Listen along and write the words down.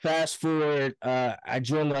fast forward, I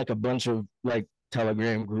joined like a bunch of like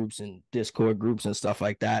Telegram groups and Discord groups and stuff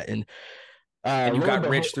like that. And And you lo and got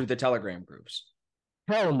behold, rich through the Telegram groups.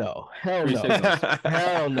 hell no, hell Free no, signals.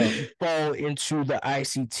 hell no. Fall into the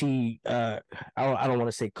ICT. I don't want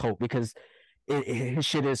to say cult because his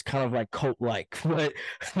shit is kind of like cult like, but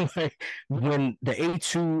like when the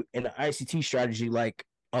A2 and the ICT strategy like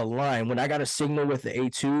align, when I got a signal with the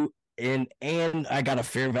A2 and I got a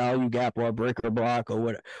fair value gap or a breaker block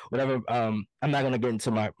or whatever. I'm not gonna get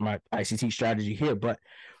into my ICT strategy here, but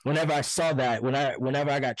whenever I saw that,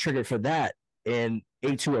 whenever I got triggered for that and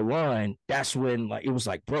A2 align, that's when like it was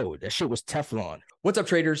like, bro, that shit was Teflon. What's up,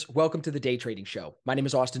 traders? Welcome to the Day Trading Show. My name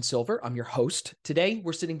is Austin Silver. I'm your host. Today,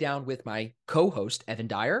 we're sitting down with my co-host, Evan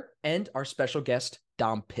Dyer, and our special guest,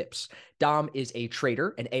 DomPips. Dom is a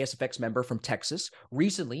trader, an ASFX member from Texas.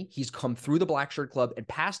 Recently, he's come through the Black Shirt Club and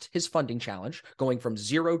passed his funding challenge, going from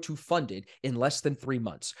zero to funded in less than 3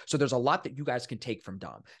 months. So there's a lot that you guys can take from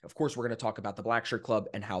Dom. Of course, we're going to talk about the Black Shirt Club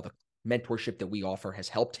and how the mentorship that we offer has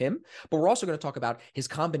helped him. But we're also going to talk about his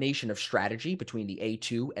combination of strategy between the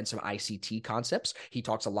A2 and some ICT concepts. He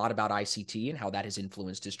talks a lot about ICT and how that has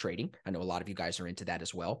influenced his trading. I know a lot of you guys are into that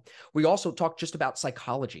as well. We also talk just about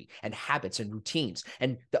psychology and habits and routines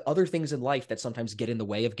and the other things in life that sometimes get in the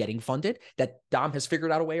way of getting funded that Dom has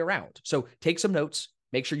figured out a way around. So take some notes.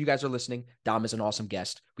 Make sure you guys are listening. Dom is an awesome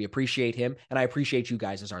guest. We appreciate him, and I appreciate you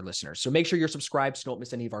guys as our listeners. So make sure you're subscribed so you don't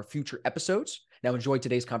miss any of our future episodes. Now enjoy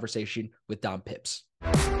today's conversation with DomPips.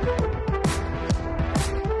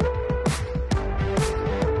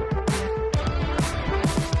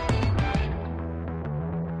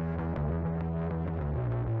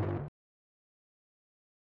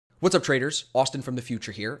 What's up, traders? Austin from the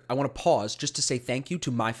future here. I want to pause just to say thank you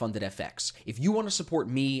to MyFundedFX. If you want to support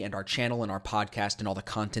me and our channel and our podcast and all the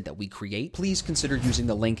content that we create, please consider using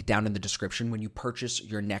the link down in the description when you purchase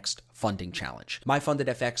your next funding challenge.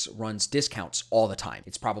 MyFundedFX runs discounts all the time.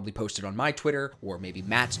 It's probably posted on my Twitter or maybe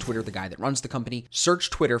Matt's Twitter, the guy that runs the company.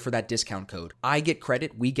 Search Twitter for that discount code. I get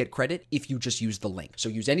credit, we get credit if you just use the link. So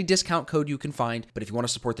use any discount code you can find, but if you want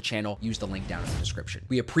to support the channel, use the link down in the description.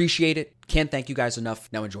 We appreciate it. Can't thank you guys enough.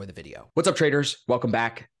 Now enjoy the video. What's up, traders? Welcome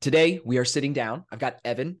back. Today, we are sitting down. I've got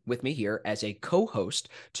Evan with me here as a co-host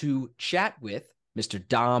to chat with Mr.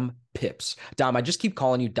 DomPips. Dom, I just keep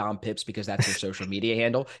calling you DomPips because that's your social media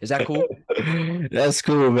handle. Is that cool? That's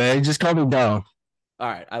cool, man. Just call me Dom. All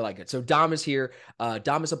right, I like it. So Dom is here.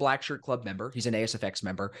 Dom is a Black Shirt Club member. He's an ASFX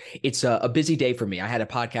member. It's a busy day for me. I had a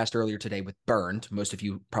podcast earlier today with Burned. Most of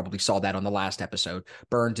you probably saw that on the last episode.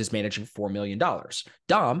 Burned is managing $4 million.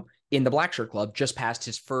 Dom, in the Black Shirt Club, just passed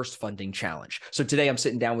his first funding challenge. So today I'm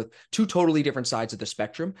sitting down with two totally different sides of the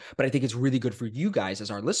spectrum, but I think it's really good for you guys as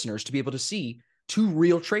our listeners to be able to see two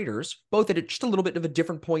real traders, both at just a little bit of a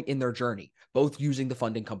different point in their journey, both using the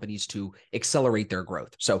funding companies to accelerate their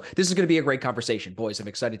growth. So this is going to be a great conversation. Boys, I'm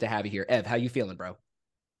excited to have you here. Ev, how you feeling, bro?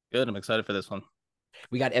 Good. I'm excited for this one.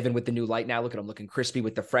 We got Evan with the new light now. Look at him looking crispy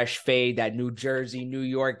with the fresh fade, that New Jersey, New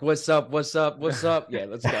York. What's up? What's up? What's up? Yeah,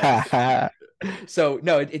 let's go. So,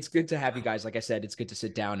 no, it's good to have you guys. Like I said, it's good to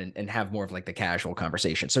sit down and have more of like the casual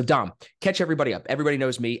conversation. So, Dom, catch everybody up. Everybody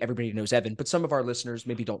knows me. Everybody knows Evan, but some of our listeners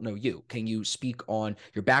maybe don't know you. Can you speak on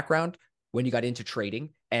your background, when you got into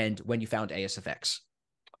trading, and when you found ASFX?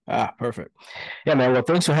 Perfect. Yeah, man. Well,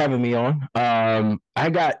 thanks for having me on. I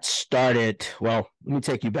got started. Well, let me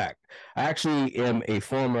take you back. I actually am a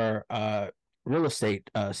former real estate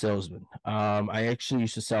salesman. I actually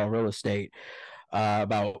used to sell real estate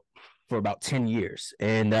for about 10 years,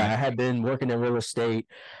 and I had been working in real estate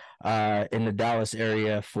in the Dallas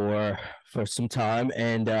area for some time,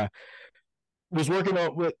 and was working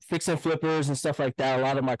on with fix and flippers and stuff like that. A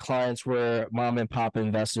lot of my clients were mom and pop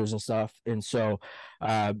investors and stuff. And so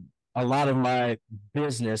a lot of my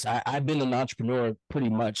business, I've been an entrepreneur pretty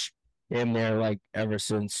much in there like ever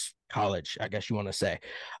since college, I guess you want to say.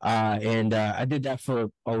 And I did that for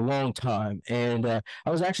a long time. And I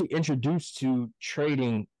was actually introduced to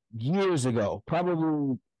trading years ago,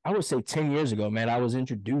 probably I would say 10 years ago, man. I was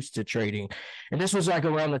introduced to trading. And this was like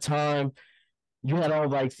around the time you had all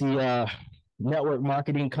like the network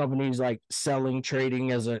marketing companies like selling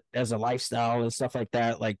trading as a lifestyle and stuff like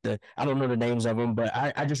that. Like I don't know the names of them, but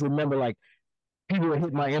I just remember like people would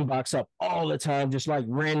hit my inbox up all the time, just like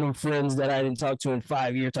random friends that I didn't talk to in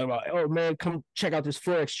 5 years, talking about, oh man, come check out this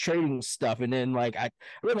Forex trading stuff. And then like I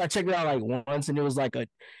remember I checked it out like once, and it was like an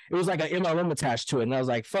MLM attached to it, and I was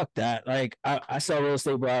like, fuck that. Like I sell real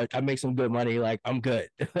estate, bro. I make some good money. Like I'm good.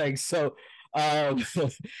 Like so.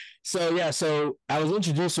 So I was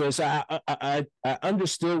introduced to it. So I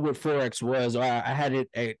understood what Forex was, or I had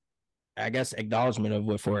it I guess, acknowledgement of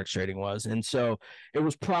what forex trading was. And so it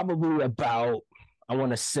was probably about, I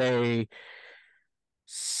want to say,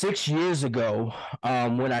 6 years ago,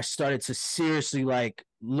 when I started to seriously like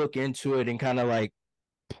look into it and kind of like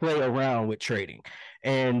play around with trading.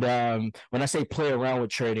 And when I say play around with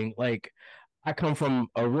trading, like I come from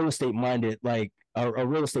a real estate minded, like a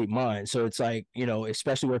real estate mind. So it's like,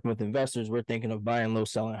 especially working with investors, we're thinking of buying low,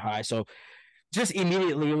 selling high. So just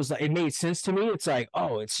immediately it was like it made sense to me. It's like,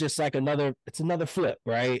 oh, it's just like another flip,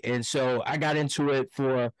 right? And so I got into it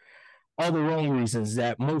for all the wrong reasons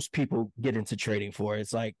that most people get into trading for.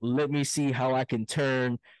 It's like, let me see how I can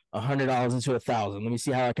turn $100 into 1,000. Let me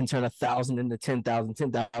see how I can turn 1,000 into 10,000,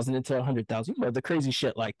 10,000 into 100,000. The crazy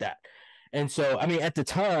shit like that. And so, I mean, at the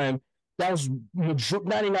time, that was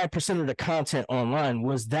 99% of the content online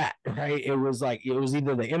was that, right? It was like it was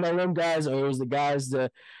either the MLM guys or it was the guys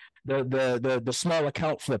the small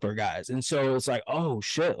account flipper guys. And so it's like, oh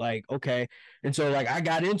shit, like okay. And so like I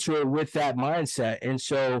got into it with that mindset. And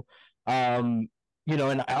so and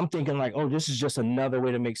I'm thinking like, oh, this is just another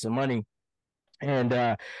way to make some money.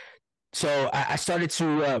 And so I started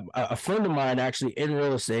to a friend of mine actually in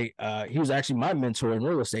real estate. He was actually my mentor in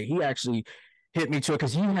real estate. He actually hit me to it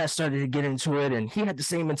because he had started to get into it, and he had the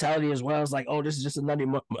same mentality as well. It's like, oh, this is just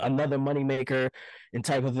another money maker and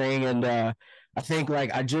type of thing. And I think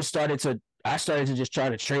like I started to just try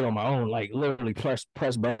to trade on my own, like literally press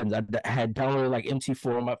buttons. I had downloaded like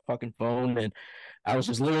MT4 on my fucking phone, and I was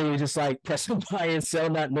just literally just like pressing buy and sell,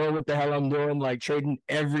 not knowing what the hell I'm doing, like trading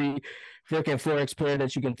every freaking forex pair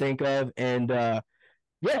that you can think of. And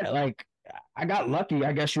yeah, like I got lucky,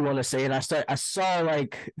 I guess you want to say. And I saw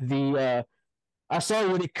like I saw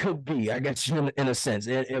what it could be, I guess, in a sense,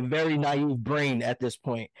 a very naive brain at this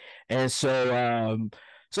point. And so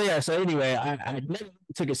yeah, so anyway, I never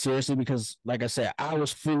took it seriously because, like I said, I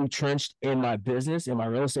was fully trenched in my business, in my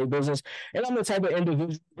real estate business. And I'm the type of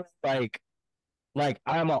individual like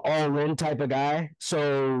I'm an all-in type of guy.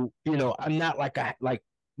 So, I'm not like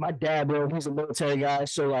my dad, bro, he's a military guy.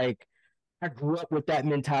 So like I grew up with that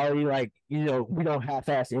mentality, like, we don't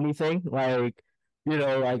half-ass anything. Like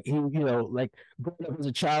like growing up as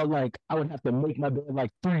a child, like I would have to make my bed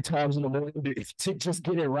like 3 times in the morning to just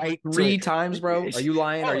get it right. Three times, bro? Are you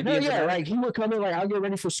lying? Are Oh you hell being yeah! dramatic? Like he would come in, like I'll get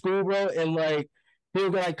ready for school, bro, and like he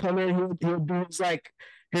would like come in, he'll do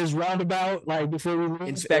his roundabout like before we leave, and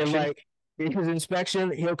Inspection. like his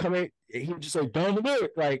inspection, he'll come in, he'll just like don't do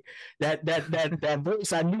it, like that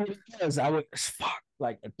voice. I knew it was. I would fuck,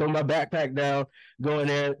 like throw my backpack down, go in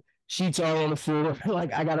there, sheets all on the floor,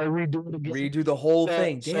 like I gotta redo it again. Redo the whole So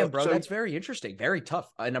thing. Damn, so bro, so that's very interesting. Very tough.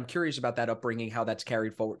 And I'm curious about that upbringing, how that's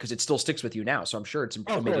carried forward, because it still sticks with you now. So I'm sure it's of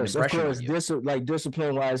made an course, of impression on course, you. like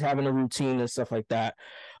discipline wise, having a routine and stuff like that.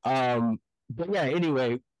 Um, but yeah,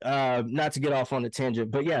 anyway, not to get off on a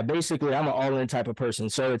tangent, but yeah, basically, I'm an all-in type of person.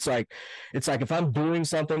 So it's like if I'm doing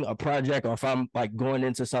something, a project, or if I'm like going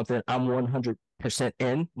into something, I'm 100%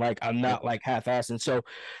 in. Like I'm Yep. not like half-assed, and so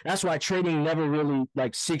that's why trading never really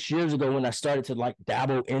like 6 years ago when I started to like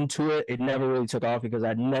dabble into it, it never really took off because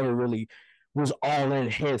I never really was all in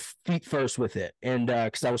head feet first with it, and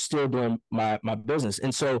because I was still doing my business.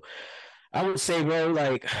 And so I would say, bro,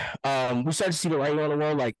 like we started to see the writing on the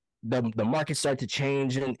wall. Like the market started to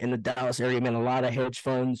change in the Dallas area. Man, a lot of hedge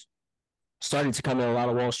funds starting to come in, a lot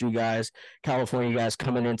of Wall Street guys, California guys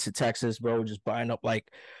coming into Texas, bro, just buying up like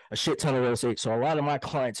a shit ton of real estate. So a lot of my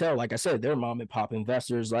clientele, like I said, they're mom and pop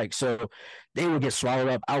investors. Like, so they would get swallowed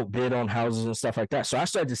up, outbid on houses and stuff like that. So I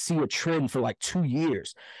started to see a trend for like 2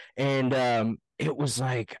 years. And it was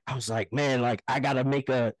like, I was like, man, like I gotta make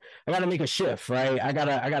a shift, right?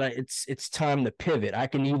 It's time to pivot. I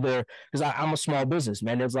can either, because I'm a small business,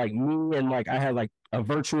 man. There's like me and like I had like a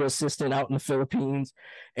virtual assistant out in the Philippines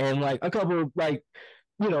and like a couple of like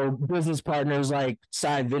business partners, like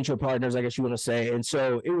side venture partners, I guess you want to say. And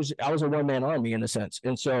so I was a one-man army in a sense.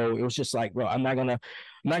 And so it was just like, bro, I'm not gonna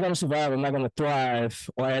survive, I'm not gonna thrive,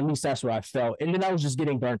 or at least that's what I felt. And then I was just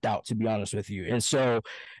getting burnt out, to be honest with you. And so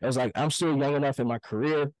it was like I'm still young enough in my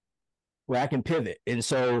career where I can pivot. And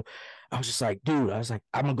so I was just like, dude, I was like,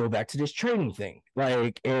 I'm gonna go back to this trading thing.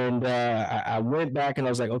 Like, and I went back and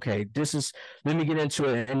I was like, okay, let me get into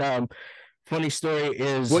it. And funny story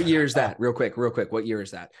is What year is that? Real quick, real quick. What year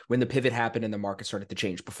is that? When the pivot happened and the market started to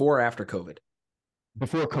change, before or after COVID?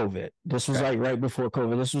 before COVID. This was Okay. like right before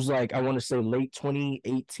COVID. This was like, I want to say late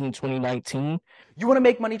 2018, 2019. You want to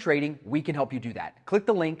make money trading? We can help you do that. Click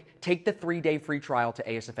the link, take the 3-day free trial to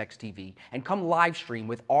ASFX TV, and come live stream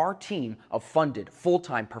with our team of funded,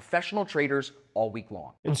 full-time professional traders all week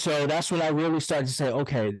long. And so that's when I really started to say,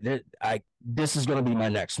 okay, this is going to be my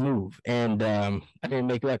next move. And I didn't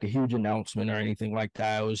make like a huge announcement or anything like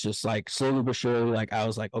that. It was just like slowly but surely, like I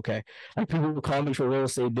was like, okay, like people would call me for real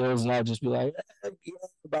estate deals, and I'd just be like, yeah,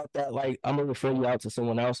 about that. Like I'm gonna refer you out to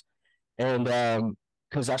someone else. And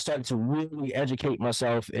because I started to really educate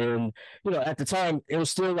myself, and at the time it was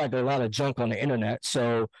still like a lot of junk on the internet.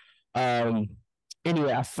 So um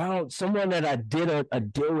anyway, I found someone that I did a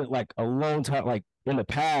deal with like a long time, like in the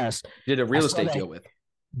past. Did a I real saw estate that deal with.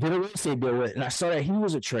 did a real estate deal with, and I saw that he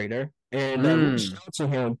was a trader, and reached Mm. out to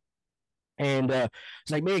him, and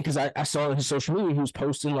it's like, man, because I saw on his social media he was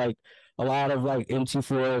posting like a lot of like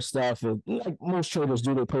MT4 stuff, and like most traders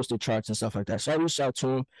do, they post their charts and stuff like that. So I reached out to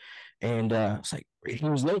him, and it's like he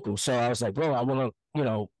was local, so I was like, bro, I want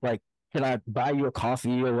to, like, can I buy you a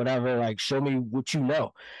coffee or whatever? Like, show me what you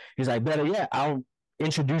know. He's like, better yet, I'll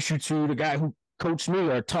introduce you to the guy who coached me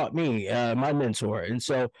or taught me, my mentor. And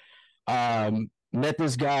so met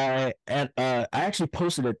this guy, and I actually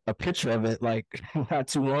posted a picture of it like not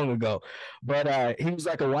too long ago. But he was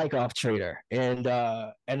like a Wyckoff trader, and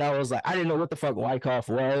I was like, I didn't know what the fuck Wyckoff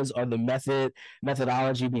was or the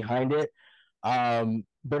methodology behind it.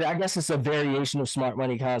 But I guess it's a variation of smart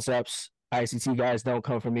money concepts. ICT guys don't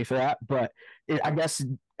come for me for that, but I guess,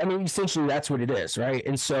 I mean, essentially that's what it is, right?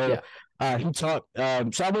 And so Yeah. he taught.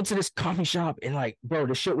 So I went to this coffee shop, and like, bro,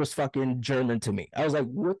 the shit was fucking German to me. I was like,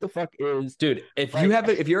 what the fuck is, Dude, if like,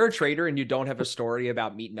 if you're a trader and you don't have a story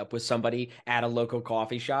about meeting up with somebody at a local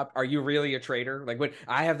coffee shop, are you really a trader? Like, when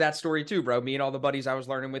I have that story too, bro. Me and all the buddies I was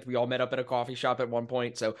learning with, we all met up at a coffee shop at one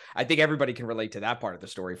point. So I think everybody can relate to that part of the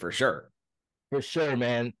story for sure. for sure,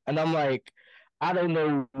 man? And I'm like, I don't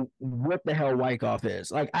know what the hell Wyckoff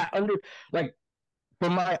is. Like, like, for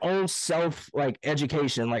my own self, like,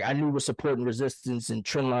 education, like I knew what support and resistance and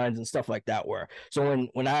trend lines and stuff like that were. So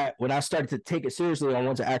when I started to take it seriously, I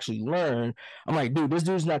want to actually learn. I'm like, dude, this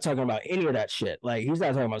dude's not talking about any of that shit. Like, he's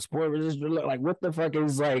not talking about support resistance. Like, what the fuck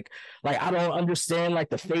is, like I don't understand like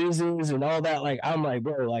the phases and all that. Like, I'm like,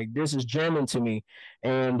 bro, like this is German to me.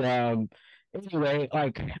 And anyway,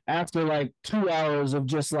 like after like 2 hours of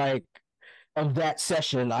just like of that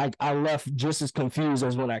session, I left just as confused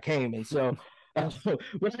as when I came. And so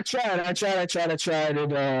but I tried,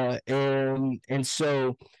 and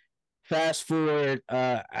so fast forward,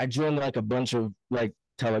 I joined like a bunch of like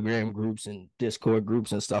Telegram groups and Discord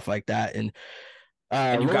groups and stuff like that, and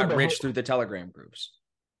And you lo and got behold, rich through the Telegram groups.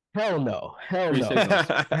 hell no, hell Free no, signals.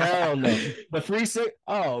 hell no, the free sig,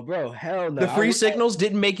 oh bro, hell no, The free signals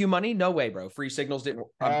didn't make you money? No way, bro. Free signals didn't.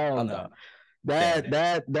 hell I'm no. done. Damn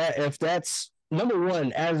That it. if that's number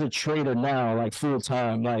one, as a trader now, like full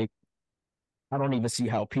time, like I don't even see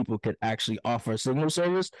how people could actually offer a signal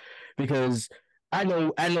service, because I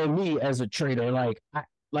know me as a trader, like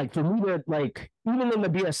for me to, like, even in the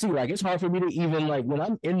BSC, like it's hard for me to even, like, when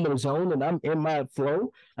I'm in the zone and I'm in my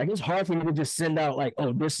flow, like it's hard for me to just send out like,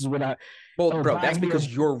 oh, this is what Well, oh, bro, buy that's here.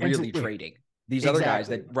 because you're Into, really trading. These other guys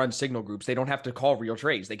exactly. that run signal groups, they don't have to call real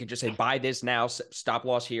trades. They could just say buy this now, stop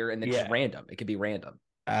loss here, and then just Yeah. random. It could be random.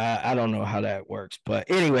 I don't know how that works, but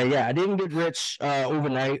anyway, yeah, I didn't get rich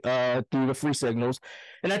overnight through the free signals,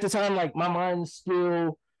 and at the time, like my mind's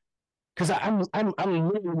still, because I'm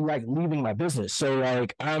literally like leaving my business, so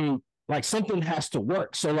like I'm like something has to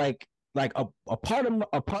work. So like a part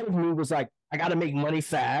of me was like, I got to make money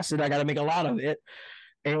fast and I got to make a lot of it,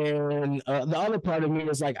 and the other part of me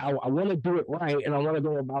is like, I want to do it right and I want to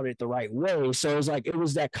go about it the right way. So it's like it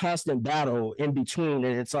was that constant battle in between,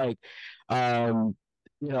 and it's like, um,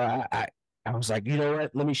 I was like, you know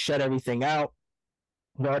what, let me shut everything out.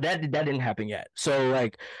 No, that didn't happen yet. So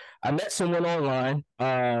like I met someone online,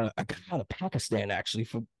 a guy out of Pakistan, actually,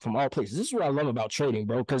 from all places. This is what I love about trading,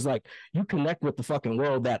 bro, because like you connect with the fucking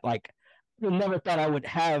world that, like, I never thought I would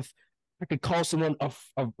have. I could call someone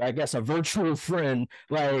I guess a virtual friend,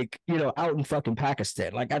 like, out in fucking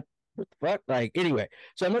Pakistan. Like, what the fuck? Like, anyway,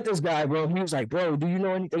 so I met this guy, bro. He was like, bro, do you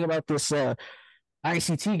know anything about this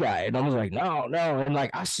ICT guy? And I was like, no, no. And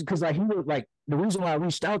like, because like he was like, the reason why I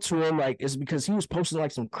reached out to him, like, is because he was posting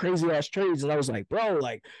like some crazy ass trades. And I was like, bro,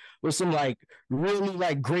 like, with some like really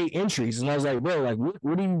like great entries. And I was like, bro, like,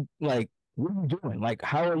 what are you, like, what are you doing? Like,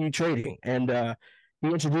 how are you trading? And he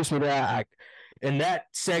introduced me to that. And that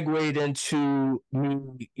segued into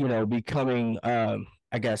me, becoming,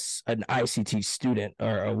 I guess, an ICT student,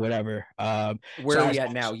 or whatever. Where So are I we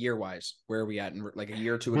at now, year wise? Where are we at in like a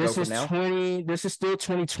year or two ago This from is now? 20. This is still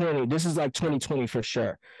 2020. This is like 2020 for sure.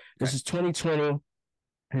 Okay. This is 2020.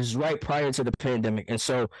 This is right prior to the pandemic. And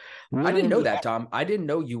so I didn't know literally, that, Tom. I didn't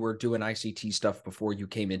know you were doing ICT stuff before you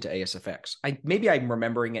came into ASFX. Maybe I'm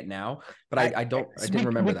remembering it now, but I I don't. I it's didn't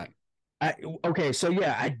remember that. Okay, so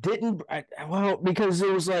yeah, I didn't. Well, because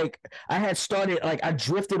it was like I had started, like I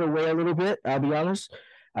drifted away a little bit. I'll be honest,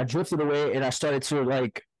 I drifted away, and I started to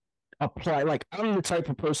like apply. Like I'm the type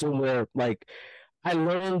of person where like I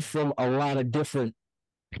learned from a lot of different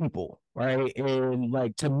people, right? And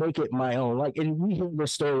like to make it my own. Like, and we hear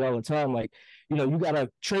this story all the time. Like, you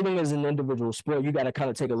gotta trading as an individual sport. You gotta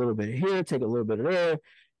kind of take a little bit of here, take a little bit of there,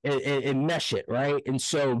 and mesh it, right? And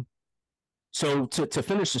so to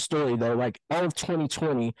finish the story though, like all of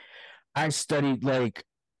 2020, I studied like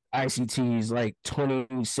ICT's like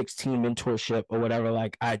 2016 mentorship or whatever.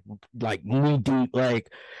 Like I like knee deep, like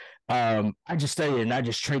I just studied and I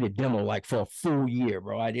just traded demo like for a full year,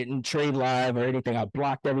 bro. I didn't trade live or anything. I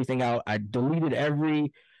blocked everything out. I deleted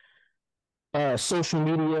every social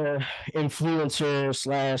media influencer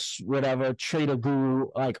slash whatever trader guru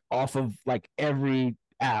like off of like every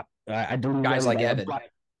app. I deleted Guys like everybody.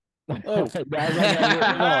 Evan. Oh, Guys like that.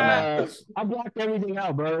 come on now. I blocked everything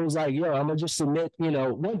out, bro. It was like, yo, I'm gonna just submit.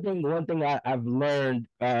 One thing I've learned,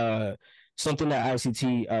 something that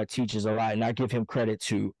ICT teaches a lot, and I give him credit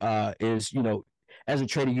to, is as a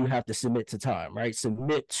trader, you have to submit to time, right?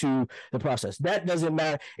 Submit to the process. That doesn't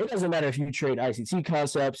matter. It doesn't matter if you trade ICT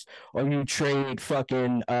concepts or you trade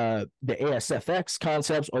fucking the ASFX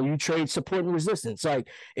concepts or you trade support and resistance. Like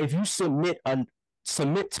if you submit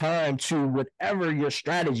time to whatever your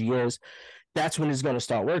strategy is, that's when it's going to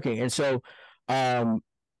start working. And so,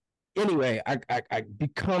 anyway, I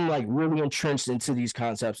become like really entrenched into these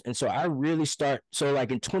concepts. And so I really so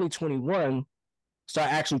like in 2021,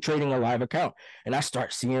 start actually trading a live account and I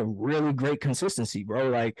start seeing really great consistency, bro.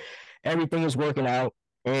 Like everything is working out.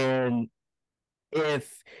 And if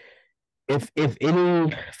if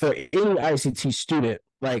any for any ICT student,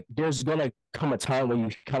 like there's gonna come a time where you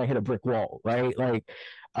kind of hit a brick wall, right? Like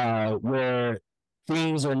where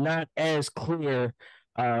things are not as clear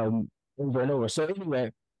over and over. So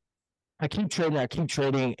anyway, I keep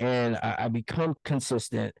trading, and I become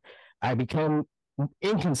consistent. I become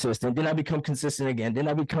inconsistent, then I become consistent again, then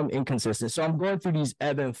I become inconsistent. So I'm going through these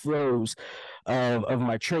ebb and flows of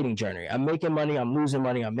my trading journey. I'm making money, I'm losing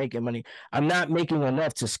money, I'm making money. I'm not making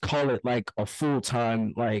enough to call it like a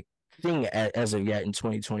full-time like thing as of yet in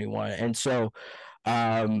 2021. And so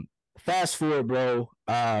fast forward, bro,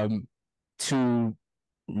 to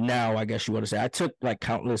now, I guess you want to say I took like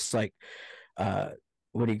countless like uh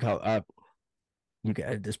what do you call you can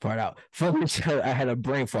edit this part out. Funding, I had a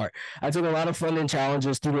brain fart. I took a lot of funding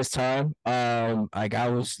challenges through this time. Like I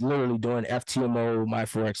was literally doing FTMO, my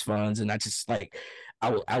Forex funds, and I just like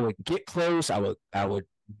I would get close, I would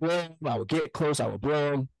blow, I would get close, I would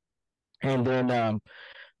blow, and then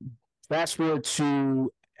fast forward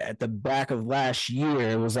to at the back of last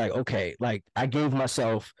year, it was like, okay, like I gave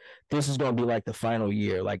myself this is gonna be like the final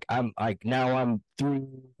year. Like I'm like now I'm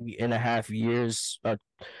 3.5 years,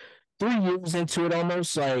 3 years into it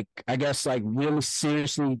almost, like I guess like really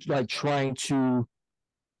seriously like trying to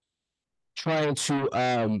trying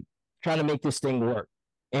to make this thing work.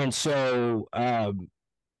 And so I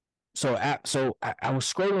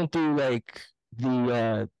was scrolling through like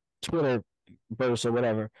the Twitter verse or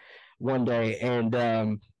whatever one day,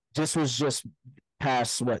 and this was just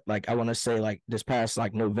past what, like I want to say like this past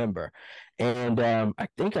like November. And I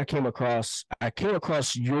think I came across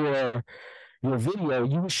your video.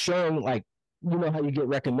 You were showing like how you get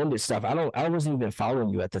recommended stuff. I wasn't even following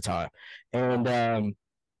you at the time. And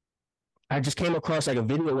I just came across like a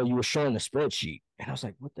video where you were showing the spreadsheet, and I was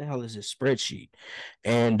like, what the hell is this spreadsheet?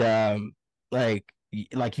 And like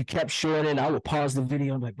like you kept showing it, and I would pause the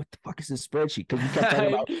video. I'm like, what the fuck is this spreadsheet? Because you kept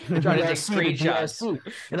talking about You're trying to take the screenshots.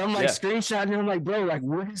 DRC. And I'm like, Yeah. screenshotting, and I'm like, bro, like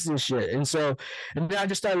what is this shit? And so, and then I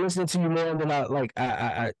just started listening to you more, and then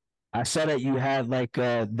I saw that you had like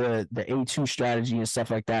the A2 strategy and stuff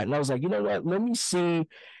like that. And I was like, you know what? Let me see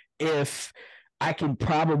if I can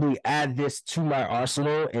probably add this to my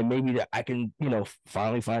arsenal, and maybe that I can,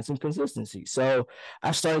 finally find some consistency. So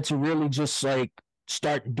I started to really just like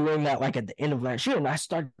start doing that like at the end of last year, and I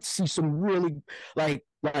started to see some really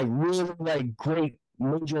really like great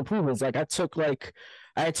major improvements. Like I took like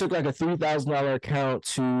a $3,000 account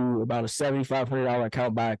to about a $7,500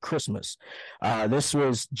 account by Christmas. This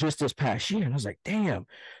was just this past year, and I was like, damn.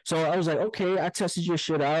 So I was like, okay, I tested your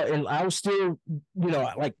shit out, and I was still,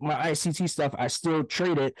 like my ICT stuff, I still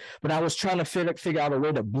traded, but I was trying to figure out a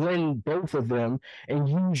way to blend both of them and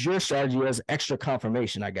use your strategy as extra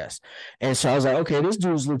confirmation, I guess. And so I was like, okay, this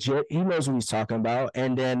dude's legit. He knows what he's talking about.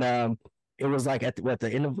 And then it was like at the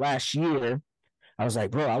end of last year, I was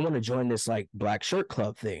like, bro, I want to join this like Black Shirt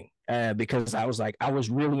Club thing, because I was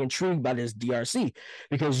really intrigued by this DRC,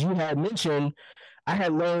 because you had mentioned I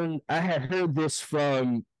had heard this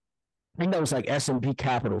from I think that was like S&P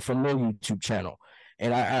Capital from their YouTube channel.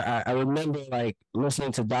 And I remember like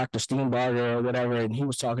listening to Dr. Steenbarger or whatever, and he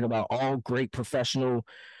was talking about all great professional,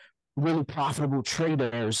 really profitable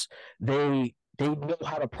traders. They know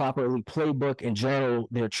how to properly playbook and journal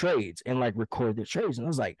their trades and like record their trades. And I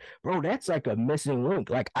was like, bro, that's like a missing link.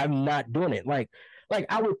 Like I'm not doing it. Like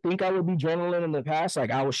I would think I would be journaling in the past. Like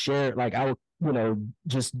I would share, like I would,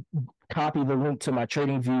 just copy the link to my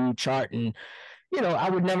trading view chart and I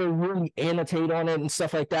would never really annotate on it and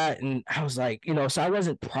stuff like that. And I was like, so I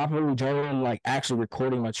wasn't properly journaling, like actually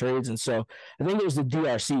recording my trades. And so I think it was the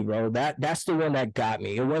DRC, bro. That's the one that got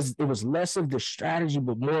me. It was less of the strategy,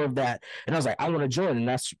 but more of that. And I was like, I want to join. And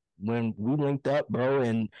that's when we linked up, bro.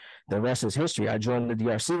 And the rest is history. I joined the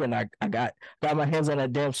DRC and I got my hands on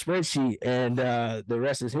that damn spreadsheet, and the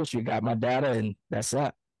rest is history. Got my data, and that's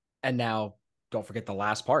that. And now, don't forget the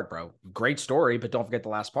last part, bro. Great story, but don't forget the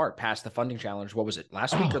last part. Past the funding challenge. What was it?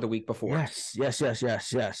 Last week or the week before? Yes. That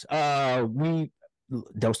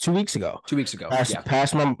was 2 weeks ago. 2 weeks ago.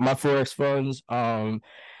 Passed my Forex funds.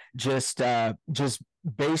 Just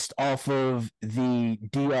based off of the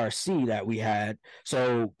DRC that we had.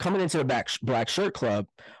 So coming into the Black Shirt Club,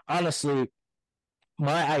 honestly,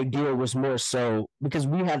 my idea was more so because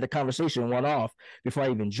we had the conversation one off before I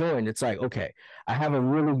even joined. It's like, okay, I have a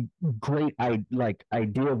really great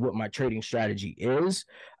idea of what my trading strategy is.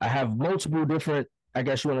 I have multiple different, I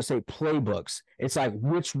guess you want to say, playbooks. It's like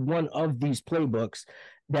which one of these playbooks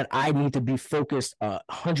that I need to be focused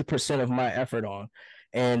 100% of my effort on.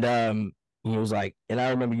 And he was like, and I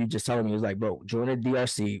remember you just telling me, he was like, bro, join the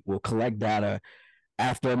DRC, we'll collect data.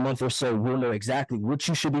 After a month or so, we'll know exactly what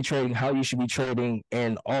you should be trading, how you should be trading,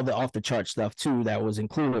 and all the off the chart stuff too that was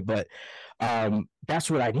included. But that's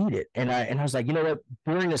what I needed. And I was like, you know what?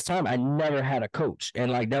 During this time, I never had a coach.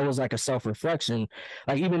 And like that was like a self-reflection.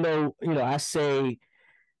 Like, even though, I say,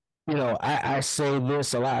 I say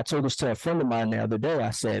this a lot. I told this to a friend of mine the other day. I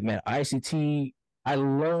said, man, ICT, I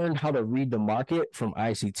learned how to read the market from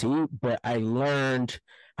ICT, but I learned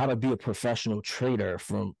how to be a professional trader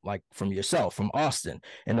from yourself, from Austin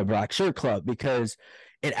and the Black Shirt Club, because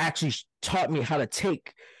it actually taught me how to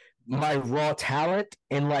take my raw talent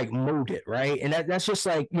and like mold it, right? And that's just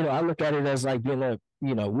like, I look at it as like being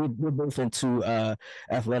we're both into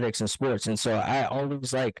athletics and sports. And so I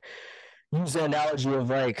always like use the analogy of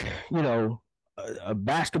like, a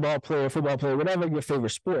basketball player, football player, whatever your favorite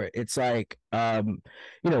sport. It's like, when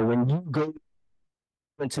you go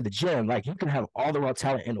into the gym, like you can have all the raw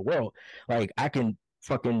talent in the world. Like I can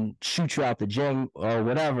fucking shoot you out the gym or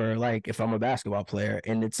whatever, like if I'm a basketball player.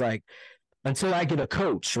 And it's like, until I get a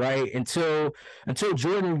coach, right? Until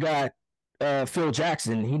Jordan got Phil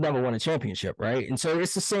Jackson, he never won a championship, right? And so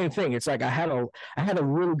it's the same thing. It's like I had a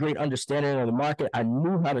really great understanding of the market. I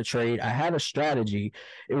knew how to trade. I had a strategy.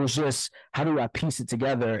 It was just, how do I piece it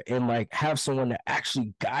together and like have someone to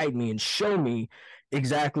actually guide me and show me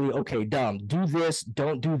exactly, okay, Dom, do this,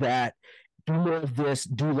 don't do that, do more of this,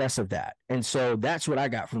 do less of that. And so that's what I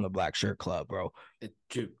got from the Black Shirt Club, bro.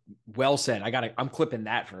 Dude, well said. I'm clipping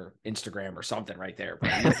that for Instagram or something right there, bro.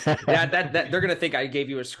 that they're gonna think I gave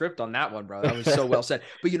you a script on that one, bro. That was so well said.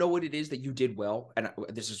 But you know what it is that you did well, and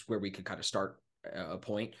this is where we could kind of start a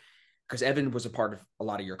point, because Evan was a part of a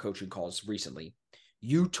lot of your coaching calls recently.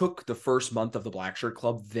 You took the first month of the Black Shirt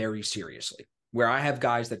Club very seriously, where I have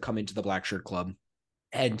guys that come into the Black Shirt Club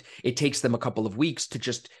and it takes them a couple of weeks to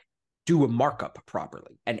just do a markup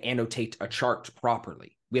properly and annotate a chart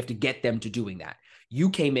properly. We have to get them to doing that. You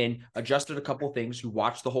came in, adjusted a couple of things, you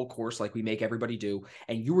watched the whole course like we make everybody do,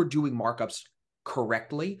 and you were doing markups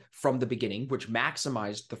correctly from the beginning, which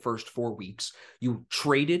maximized the first 4 weeks. You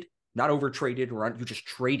traded, not over traded, or you just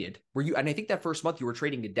traded. And I think that first month you were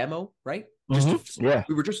trading a demo, right? Yeah.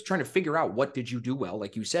 We were just trying to figure out what did you do well,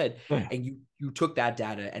 like you said, and you took that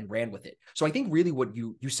data and ran with it. So I think really what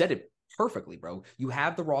you said it perfectly, bro. You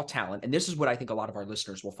have the raw talent, and this is what I think a lot of our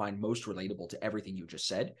listeners will find most relatable to everything you just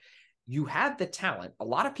said. You have the talent. A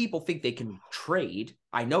lot of people think they can trade.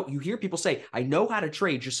 I know you hear people say, I know how to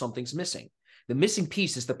trade, just something's missing. The missing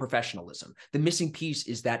piece is the professionalism. The missing piece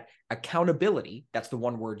is that accountability. That's the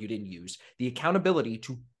one word you didn't use. The accountability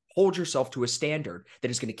to hold yourself to a standard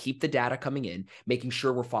that is going to keep the data coming in, making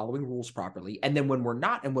sure we're following rules properly. And then when we're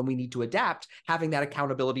not, and when we need to adapt, having that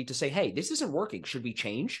accountability to say, hey, this isn't working. Should we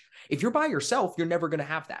change? If you're by yourself, you're never going to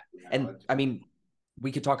have that. And I mean,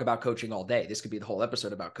 we could talk about coaching all day. This could be the whole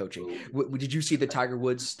episode about coaching. Did you see the Tiger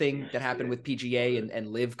Woods thing that happened with PGA and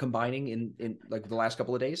Live combining in like the last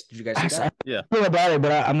couple of days? Did you guys see that? Yeah. I feel about it,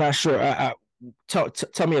 but I'm not sure.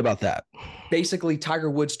 Tell me about that. Basically,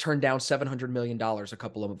 Tiger Woods turned down $700 million a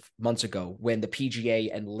couple of months ago when the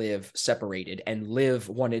PGA and LIV separated, and LIV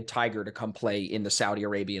wanted Tiger to come play in the Saudi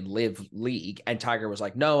Arabian LIV League. And Tiger was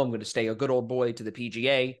like, no, I'm going to stay a good old boy to the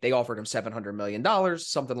PGA. They offered him $700 million,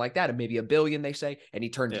 something like that, and maybe $1 billion, they say, and he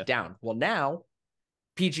turned it down. Well, now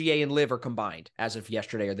PGA and LIV are combined as of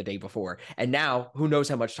yesterday or the day before. And now who knows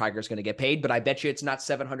how much Tiger's going to get paid, but I bet you it's not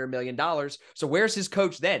 $700 million. So where's his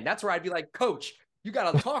coach then? That's where I'd be like, coach, you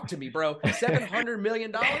got to talk to me, bro. $700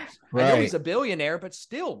 million? Right. I know he's a billionaire, but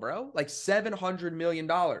still, bro, like $700 million.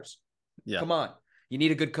 Yeah. Come on. You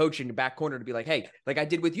need a good coach in your back corner to be like, hey, like I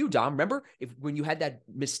did with you, Dom. Remember when you had that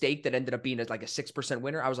mistake that ended up being like a 6%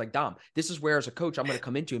 winner? I was like, Dom, this is where as a coach, I'm going to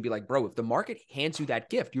come into and be like, bro, if the market hands you that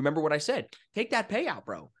gift, you remember what I said? Take that payout,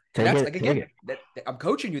 bro. And that's like, again, I'm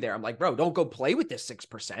coaching you there. I'm like, bro, don't go play with this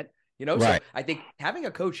 6%. You know, right. So I think having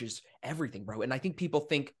a coach is everything, bro. And I think people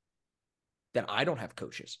think that I don't have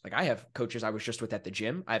coaches. Like I have coaches I was just with at the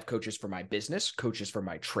gym. I have coaches for my business, coaches for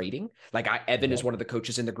my trading. Like Evan is one of the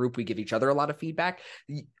coaches in the group. We give each other a lot of feedback.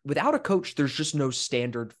 Without a coach, there's just no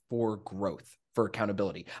standard for growth, for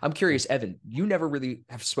accountability. I'm curious, Evan, you never really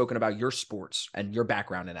have spoken about your sports and your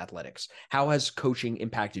background in athletics. How has coaching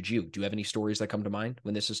impacted you? Do you have any stories that come to mind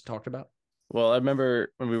when this is talked about? Well, I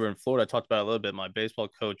remember when we were in Florida, I talked about it a little bit. My baseball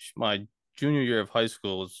coach, my junior year of high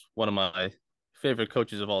school, was one of my favorite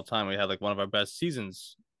coaches of all time. We had like one of our best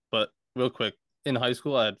seasons. But real quick, in high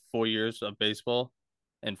school, I had 4 years of baseball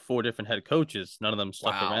and 4 different head coaches. None of them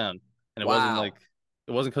stuck around. And it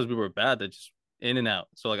wasn't because we were bad. They just in and out.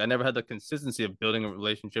 So like I never had the consistency of building a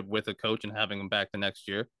relationship with a coach and having him back the next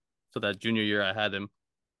year. So that junior year I had him,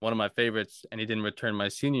 one of my favorites, and he didn't return my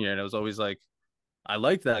senior year. And it was always like, I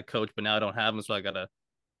liked that coach, but now I don't have him. So I got to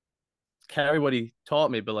carry what he taught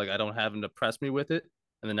me, but like I don't have him to press me with it.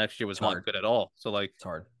 And the next year was not good at all. So like it's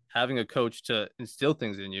hard having a coach to instill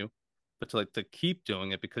things in you, but to keep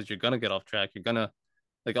doing it because you're going to get off track. You're going to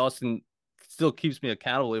like Austin still keeps me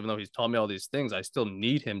accountable, even though he's taught me all these things. I still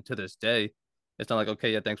need him to this day. It's not like,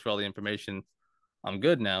 okay, yeah, thanks for all the information. I'm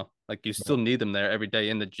good now. Like you still need them there every day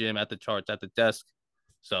in the gym, at the charts, at the desk.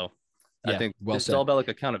 So I think it's all about like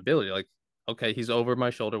accountability. Like, okay, he's over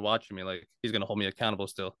my shoulder watching me. Like he's going to hold me accountable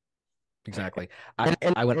still. Exactly.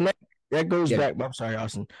 That goes back. I'm sorry,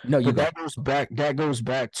 Austin. No, you go. That goes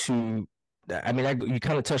back to. I mean, you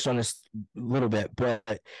kind of touched on this a little bit, but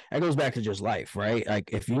that goes back to just life, right? Like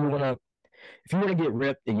if you wanna get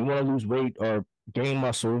ripped and you want to lose weight or gain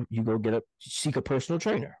muscle, you go seek a personal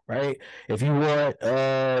trainer, right? If you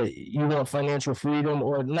want financial freedom,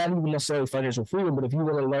 or not even necessarily financial freedom, but if you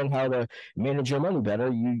want to learn how to manage your money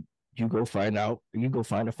better, you go find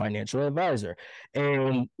a financial advisor.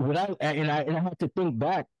 And I have to think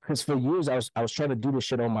back, because for years I was trying to do this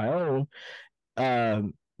shit on my own.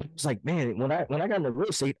 It's like, man, when I got into real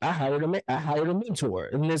estate, I hired a mentor,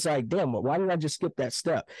 and it's like, damn, why did I just skip that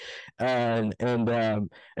step? And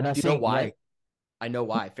I think know why? I know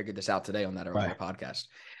why. I figured this out today on that earlier podcast.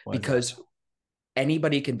 Because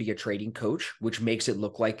anybody can be a trading coach, which makes it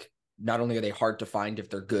look like not only are they hard to find if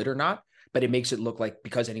they're good or not, but it makes it look like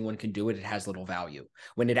because anyone can do it, it has little value,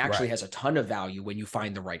 when it actually has a ton of value when you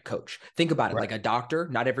find the right coach. Think about it. Like a doctor,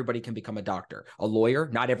 not everybody can become a doctor. A lawyer,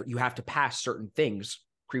 you have to pass certain things,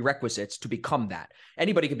 prerequisites to become that.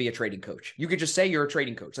 Anybody can be a trading coach. You could just say you're a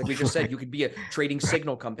trading coach. Like we just said, you could be a trading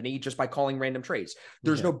signal company just by calling random trades.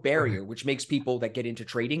 There's no barrier, which makes people that get into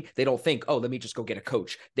trading, they don't think, oh, let me just go get a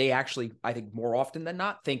coach. They actually, I think more often than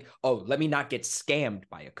not, think, oh, let me not get scammed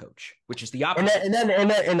by a coach, which is the opposite.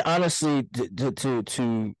 And honestly,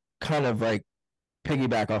 to kind of like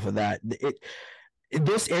piggyback off of that,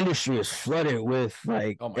 this industry is flooded with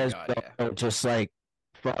like, just like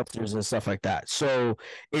fraudsters and stuff like that. So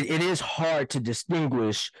it is hard to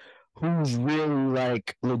distinguish who's really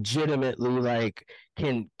like legitimately like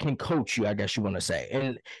can coach you, I guess you want to say.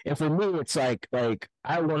 And for me, it's like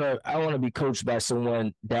I wanna be coached by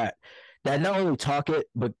someone that not only talk it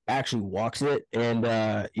but actually walks it. And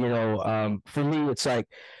for me, it's like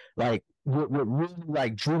what really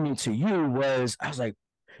like drew me to you was, I was like,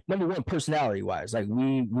 number one, personality wise, like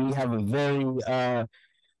we have a very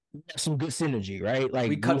we have some good synergy, right? Like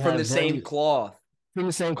we cut from the same cloth. From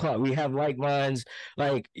the same cloth. We have like minds.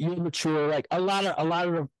 Like you're mature. Like a lot of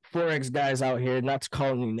the Forex guys out here, not to call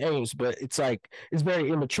any names, but it's like it's very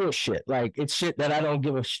immature shit. Like it's shit that I don't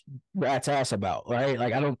give a rat's ass about, right?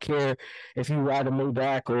 Like I don't care if you ride a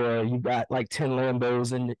Maybach or you got like 10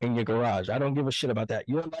 Lambos in your garage. I don't give a shit about that.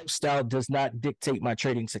 Your lifestyle does not dictate my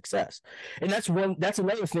trading success. And that's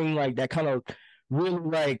another thing like that kind of really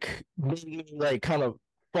like made me like kind of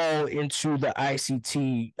fall into the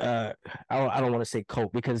ICT. I don't want to say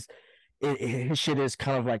cult, because his shit is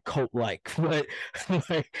kind of like cult like, but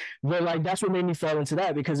that's what made me fall into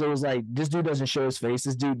that, because it was like, this dude doesn't show his face.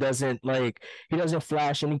 This dude doesn't like, he doesn't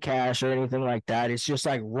flash any cash or anything like that. It's just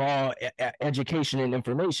like raw education and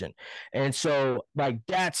information. And so like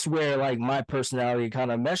that's where like my personality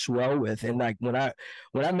kind of meshed well with. And like when I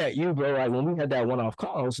met you, bro, like when we had that one-off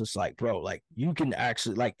call, I was just like, bro, like you can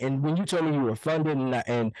actually like, and when you told me you were funded,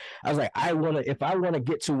 and I was like, if I want to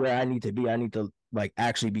get to where I need to be, I need to like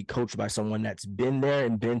actually be coached by someone that's been there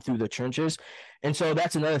and been through the trenches. And so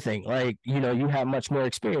that's another thing. Like, you have much more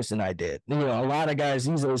experience than I did. A lot of guys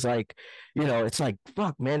these days, like, it's like,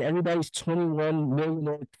 fuck, man, everybody's 21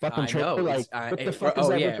 million fucking know. Like, what the fuck is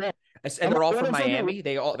that with that? And they're all from Miami.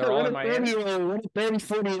 They're all in Miami. 30,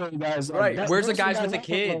 40-year-old guys. Right. Where's the guys with the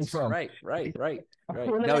kids? Right.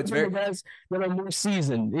 No, it's very guys that are more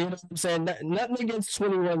seasoned. You know what I'm saying? Nothing against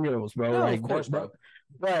 21-year-olds, bro. No, like, of course, bro.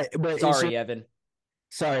 But sorry, Evan.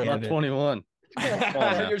 Sorry, I'm 21.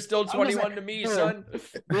 You're still 21 like, to me, son.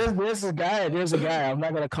 There's a guy. I'm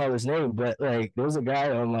not gonna call his name, but like, there's a guy.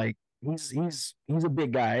 I'm like, he's a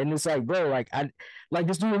big guy, and it's like, bro, like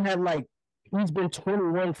this dude had like. He's been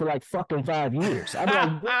 21 for like fucking 5 years.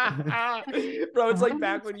 I'm like, bro, it's like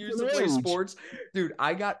back when you used to play sports. Dude,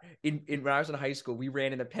 I got in when I was in high school, we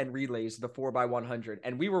ran in the Penn relays, the 4x100,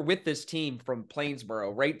 and we were with this team from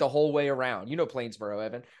Plainsboro, right? The whole way around. You know Plainsboro,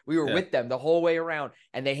 Evan. We were with them the whole way around,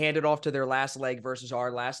 and they handed off to their last leg versus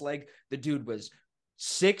our last leg. The dude was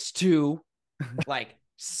 6'2", like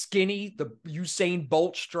skinny, the Usain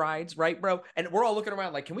Bolt strides, right, bro? And we're all looking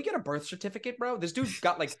around like, can we get a birth certificate, bro? This dude's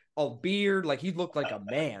got like a beard, like he looked like a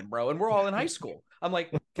man, bro. And we're all in high school. I'm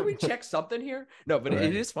like, can we check something here? No, but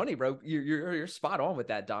it is funny, bro. You're spot on with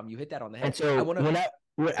that, Dom. You hit that on the head. And so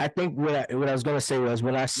I think what I was gonna say was,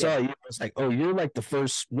 when I saw you, I was like, oh, you're like the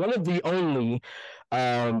first, one of the only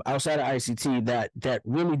outside of ICT that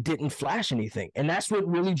really didn't flash anything. And that's what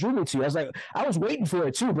really drew me to you. I was like, I was waiting for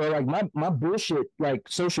it too, bro. Like my bullshit, like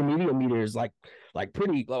social media meter is like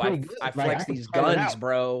pretty good. I flex these guns,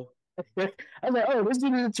 bro. I was like, oh, this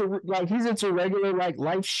dude is he's into regular like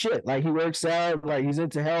life shit. Like he works out, like he's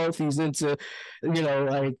into health, he's into,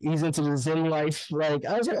 like he's into the Zen life. Like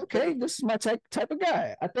I was like, okay, this is my type of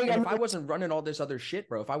guy. I think if I wasn't running all this other shit,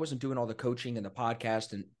 bro, if I wasn't doing all the coaching and the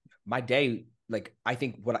podcast and my day, like I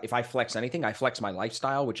think if I flex anything, I flex my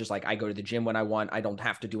lifestyle, which is like I go to the gym when I want. I don't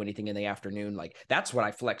have to do anything in the afternoon. Like that's what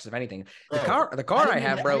I flex, if anything. The car I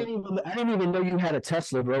have, bro. I didn't even know you had a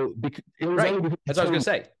Tesla, bro. It was right. That's what I was gonna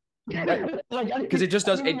say. Because it just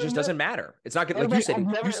doesn't matter. It's not gonna, like you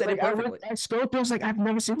said it perfectly. I scoped, I was like, I've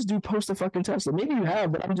never seen this dude post a fucking Tesla. Maybe you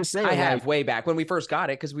have, but I'm just saying. I have way back when we first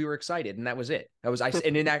got it, because we were excited, and that was it.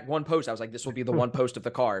 And in that one post, I was like, this will be the one post of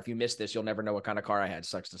the car. If you miss this, you'll never know what kind of car I had.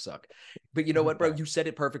 Sucks to suck. But you know what, bro? You said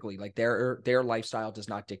it perfectly. Like their lifestyle does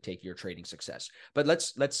not dictate your trading success. But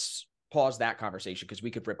let's pause that conversation, because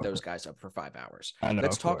we could rip those guys up for 5 hours.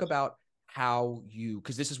 Let's talk about how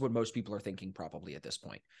because this is what most people are thinking probably at this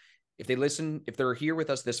point. If they listen, if they're here with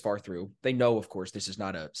us this far through, they know, of course, this is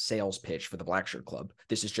not a sales pitch for the Black Shirt Club.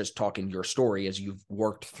 This is just talking your story as you've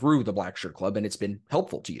worked through the Black Shirt Club, and it's been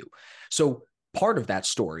helpful to you. So part of that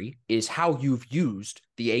story is how you've used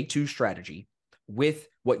the A2 strategy with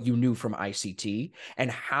what you knew from ICT, and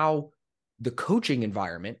how the coaching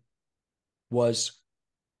environment was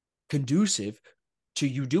conducive to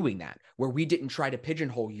you doing that, where we didn't try to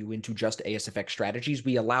pigeonhole you into just ASFX strategies.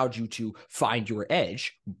 We allowed you to find your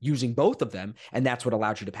edge using both of them, and that's what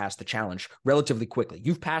allowed you to pass the challenge relatively quickly.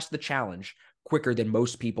 You've passed the challenge quicker than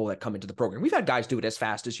most people that come into the program. We've had guys do it as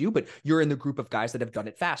fast as you, but you're in the group of guys that have done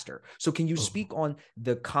it faster. So can you speak on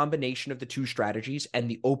the combination of the two strategies and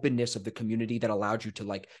the openness of the community that allowed you to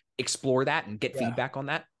like explore that and get feedback on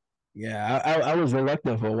that? Yeah, I was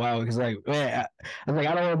reluctant for a while, because like, man, I was like,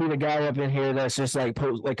 I don't want to be the guy up in here that's just like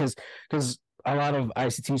post, like, because a lot of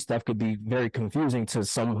ICT stuff could be very confusing to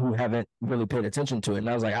some who haven't really paid attention to it. And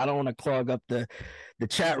I was like, I don't want to clog up the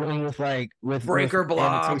chat room with breaker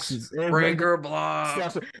blocks, fair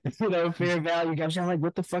value. I'm like,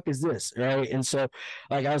 what the fuck is this, right? And so,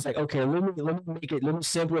 like, I was like, okay, let me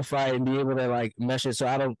simplify it and be able to like mesh it so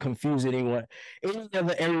I don't confuse anyone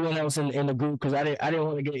else in the group, because I didn't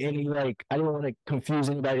want to get any I didn't want to confuse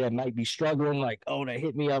anybody that might be struggling, like, oh, they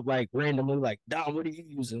hit me up like randomly, like, Dom, what are you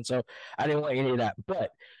using? So I didn't want any of that, but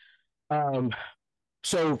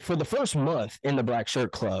so for the first month in the Black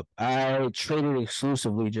Shirt Club, I traded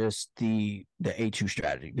exclusively just the A2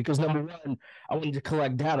 strategy, because number one, I wanted to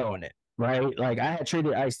collect data on it, right? Like I had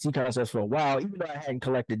traded ICT concepts for a while, even though I hadn't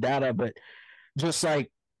collected data, but just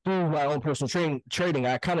like through my own personal trading,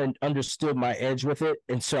 I kind of understood my edge with it,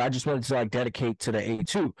 and so I just wanted to like dedicate to the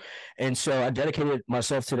A2, and so I dedicated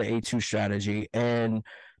myself to the A2 strategy. And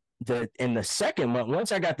in the second month,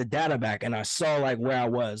 once I got the data back and I saw like where I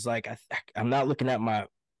was, like I'm not looking at my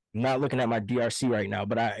DRC right now,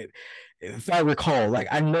 but if I recall, like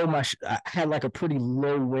I know I had like a pretty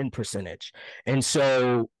low win percentage, and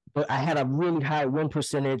so but I had a really high win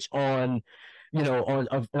percentage on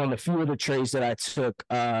on a few of the trades that I took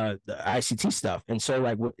the ICT stuff. And so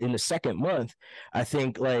like in the second month, I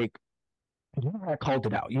think like I called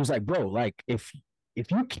it out. He was like, bro, like if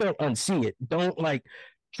you can't unsee it, don't like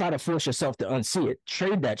try to force yourself to unsee it.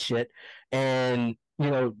 Trade that shit and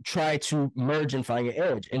try to merge and find your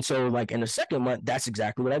edge. And so like in the second month, that's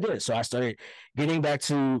exactly what I did. So I started getting back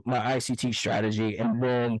to my ICT strategy, and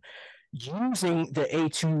then using the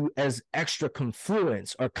A2 as extra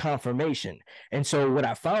confluence or confirmation. And so what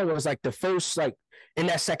I found was like the first, like in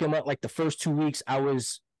that second month, like the first 2 weeks, I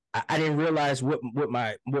didn't realize what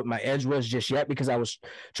my edge was just yet, because I was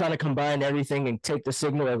trying to combine everything and take the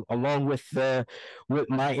signal along with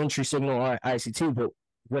my entry signal on ICT. But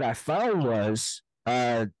what I found was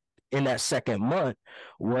in that second month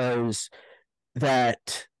was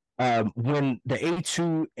that when the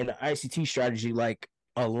A2 and the ICT strategy like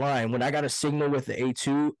align, when I got a signal with the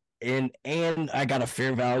A2 and I got a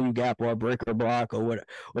fair value gap or a breaker block or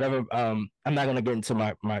whatever. I'm not gonna get into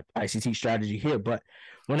my ICT strategy here, but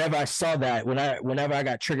whenever I saw that, whenever I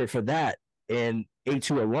got triggered for that and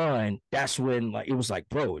A2 align, that's when like it was like,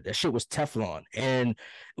 bro, that shit was Teflon. And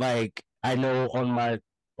like I know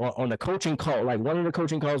on the coaching call, like one of the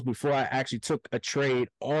coaching calls before I actually took a trade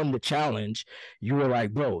on the challenge, you were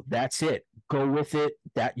like, bro, that's it. Go with it.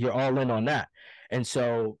 That you're all in on that. And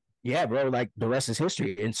so, yeah, bro, like the rest is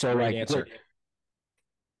history. And so Great like answer.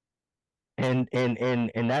 and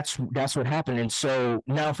that's what happened. And so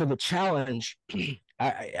now for the challenge,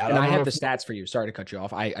 I I don't know have the if stats for you. Sorry to cut you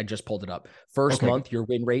off. I just pulled it up. First okay, month, your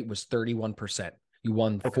win rate was 31%. You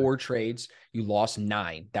won okay. 4 trades. You lost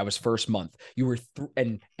 9. That was first month. You were so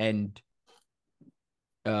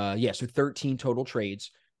 13 total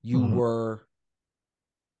trades. You Mm-hmm. were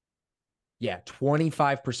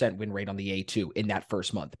 25% win rate on the A2 in that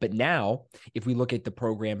first month. But now, if we look at the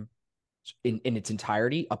program in its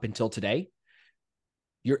entirety up until today,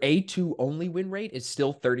 your A2 only win rate is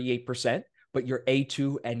still 38%, but your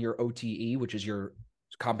A2 and your OTE, which is your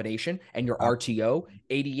combination, and your RTO,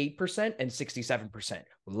 88% and 67%.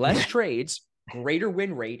 Less trades, greater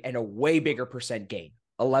win rate, and a way bigger percent gain.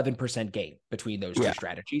 11% gain between those two Yeah,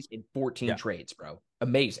 strategies in 14 yeah. trades, bro.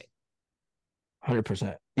 Amazing.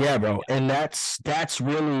 100%. Yeah, bro. And that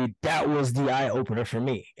was the eye opener for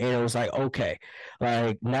me. And it was like, okay,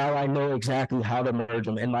 like now I know exactly how to merge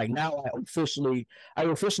them. And like now I officially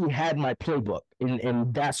had my playbook.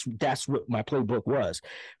 And that's what my playbook was.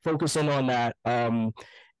 Focusing on that, and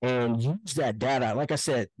use that data. Like I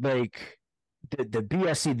said, like the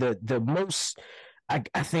BSC, the most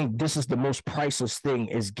I think this is the most priceless thing,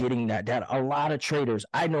 is getting that data. A lot of traders,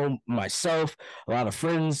 I know myself, a lot of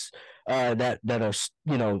friends that are,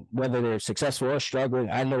 whether they're successful or struggling.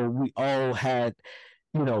 I know we all had,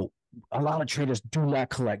 you know, a lot of traders do not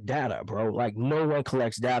collect data, bro. Like no one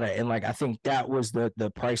collects data. And like I think that was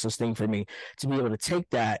the priceless thing for me, to be able to take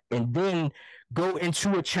that and then go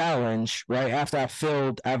into a challenge, right? After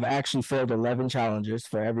I've actually failed 11 challenges,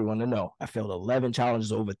 for everyone to know. I failed 11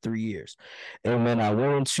 challenges over 3 years. And when I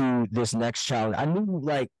went into this next challenge, I knew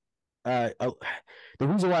like another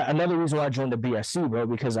reason why I joined the BSC, bro,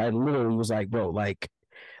 because I literally was like, bro, like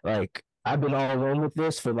I've been all in with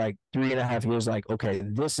this for like 3.5 years. Like, okay,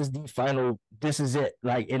 this is the final, this is it.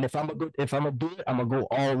 Like, and if I'm gonna do it, I'm gonna go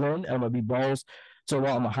all in. I'm gonna be balls. So I'm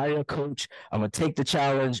gonna hire a coach. I'm gonna take the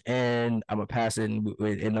challenge and I'm gonna pass it,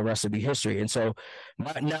 and the rest will be history. And so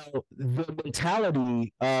now the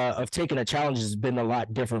mentality of taking a challenge has been a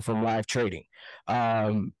lot different from live trading.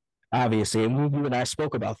 Obviously, and you and I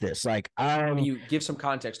spoke about this. Like, Can you give some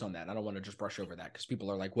context on that? I don't want to just brush over that because people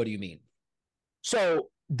are like, what do you mean? so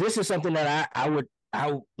this is something that I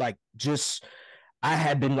like just I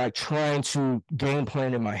had been like trying to game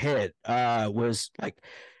plan in my head. Was like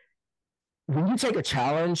when you take a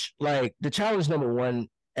challenge, like the challenge number one,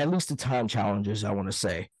 at least the time challenges, I want to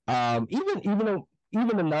say, even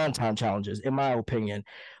the non-time challenges, in my opinion,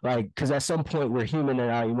 like because at some point we're human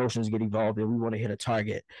and our emotions get evolved and we want to hit a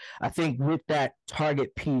target. I think with that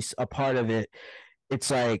target piece, a part of it, it's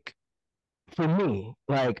like for me,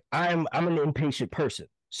 like I'm an impatient person.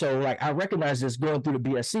 So like I recognize this going through the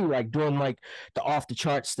BSC, like doing like the off the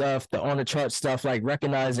chart stuff, the on the chart stuff, like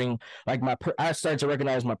recognizing like I started to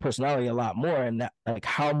recognize my personality a lot more, and that like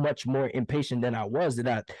how much more impatient than I was.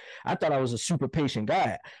 I thought I was a super patient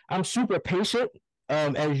guy. I'm super patient.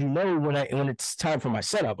 As you know, when it's time for my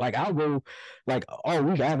setup, like I'll go like all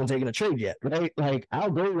week I haven't taken a trade yet, right? Like I'll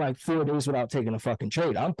go like 4 days without taking a fucking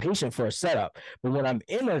trade. I'm patient for a setup, but when I'm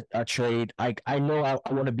in a trade, like I know I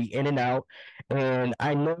want to be in and out, and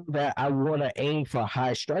I know that I want to aim for a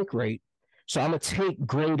high strike rate. So I'm gonna take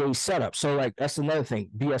grade A setup. So like that's another thing.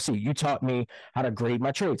 BSC, you taught me how to grade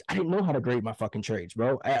my trades. I didn't know how to grade my fucking trades,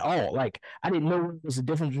 bro, at all. Like I didn't know there was a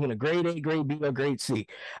difference between a grade A, grade B, or grade C.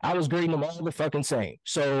 I was grading them all the fucking same.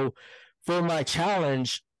 So for my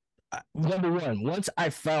challenge, number one, once I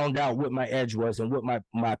found out what my edge was and what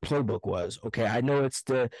my playbook was, okay, I know it's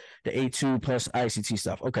the A2 plus ICT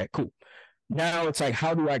stuff. Okay, cool. Now it's like,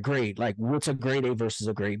 how do I grade? Like, what's a grade A versus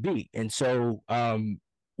a grade B? And so,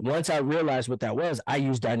 once I realized what that was, I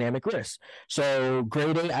use dynamic risk. So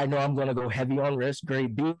grade A, I know I'm going to go heavy on risk.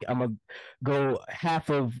 Grade B, I'm going to go half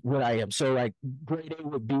of what I am. So like grade A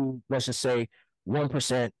would be, let's just say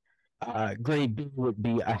 1%. Grade B would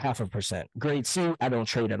be a 0.5%. Grade C, I don't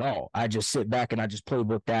trade at all. I just sit back and I just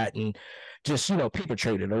playbook that and just, paper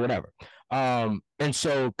trade it or whatever. And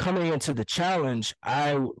so coming into the challenge,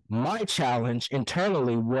 my challenge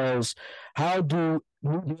internally was how do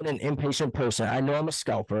you being an impatient person? I know I'm a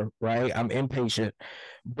scalper, right? I'm impatient,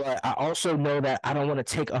 but I also know that I don't want to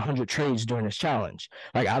take 100 trades during this challenge.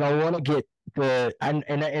 Like I don't want to get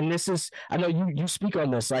and this is, I know you speak on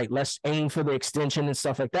this, like let's aim for the extension and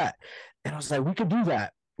stuff like that. And I was like, we can do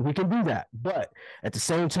that. We can do that. But at the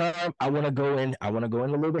same time, I want to go in a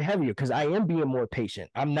little bit heavier because I am being more patient.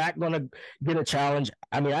 I'm not gonna get a challenge.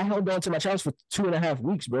 I mean, I held on to my challenge for 2.5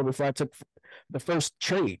 weeks, bro, before I took the first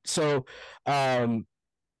trade. So I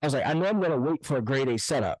was like, I know I'm going to wait for a grade A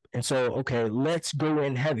setup. And so, okay, let's go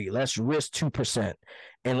in heavy. Let's risk 2%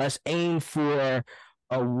 and let's aim for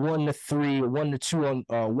a 1 to 3, a 1 to 2 on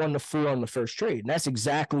 1 to 4 on the first trade. And that's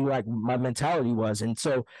exactly like my mentality was. And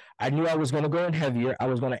so I knew I was going to go in heavier. I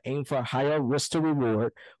was going to aim for a higher risk to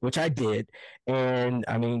reward, which I did. And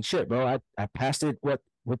I mean, shit, bro, I passed it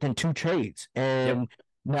within 2 trades. And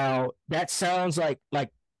now that sounds like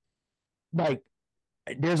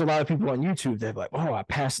there's a lot of people on YouTube that are like, oh, I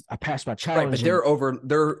passed my challenge. Right,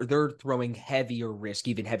 but they're throwing heavier risk,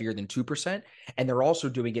 even heavier than 2%, and they're also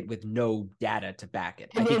doing it with no data to back it.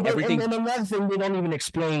 And another thing, they don't even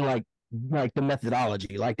explain like the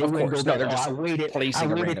methodology. Like they wouldn't go back, I waited 3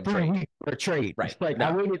 weeks for a trade. Right. Like no.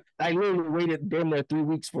 I literally waited damn near 3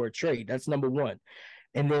 weeks for a trade. That's number one.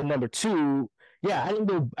 And then number two, yeah, I didn't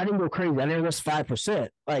go crazy. I didn't risk 5%.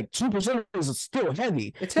 Like 2% is still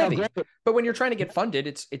heavy. It's heavy. But when you're trying to get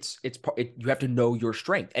funded, you have to know your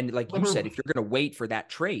strength. And like you said, if you're going to wait for that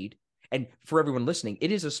trade, and for everyone listening,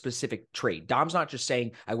 it is a specific trade. Dom's not just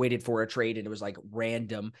saying I waited for a trade and it was like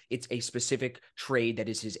random. It's a specific trade that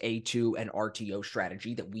is his A2 and RTO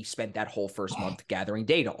strategy that we spent that whole first month gathering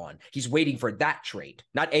data on. He's waiting for that trade,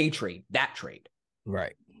 not a trade, that trade.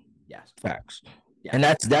 Right. Yes. Facts. Yeah. And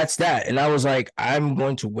that's that. And I was like, I'm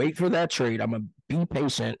going to wait for that trade. I'm going to be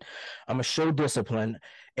patient. I'm going to show discipline.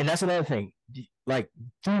 And that's another thing. Like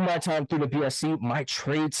through my time through the BSC, my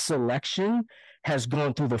trade selection has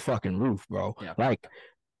gone through the fucking roof, bro. Yeah. Like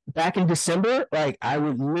back in December, like I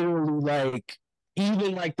would literally like,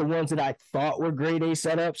 even like the ones that I thought were grade A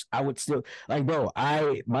setups, I would still like, bro,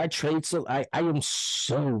 my trade, so I am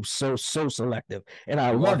so selective, and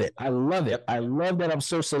I love it. I love it. Yep. I love that I'm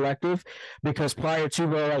so selective because prior to,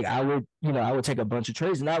 bro, like I would take a bunch of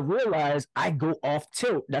trades, and I realized I go off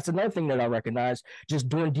tilt. That's another thing that I recognize just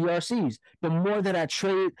doing DRCs. The more that I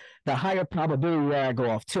trade, the higher probability that I go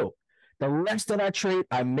off tilt. The less that I trade,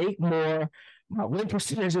 I make more. My win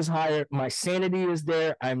percentage is higher. My sanity is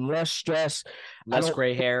there. I'm less stressed. Less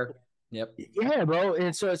gray hair. Yep. Yeah, bro.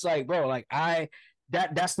 And so it's like, bro, like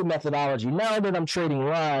that's the methodology. Now that I'm trading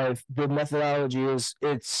live, the methodology is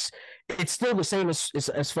it's still the same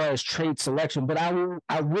as far as trade selection, but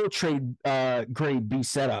I will trade grade B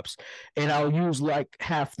setups, and I'll use like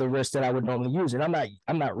half the risk that I would normally use, and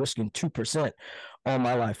I'm not risking 2% on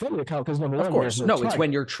my live funding account because number one, of course, no, it's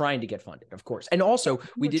when you're trying to get funded, of course, and also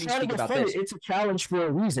we didn't speak about this. It's a challenge for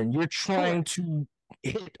a reason. You're trying to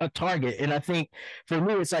hit a target, and I think for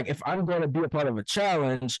me, it's like if I'm going to be a part of a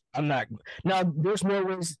challenge, I'm not. Now, there's more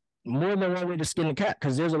than one way to skin the cat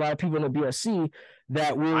because there's a lot of people in the BSC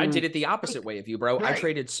that will. I did it the opposite way of you, bro. Right. I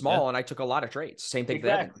traded small and I took a lot of trades. Same thing for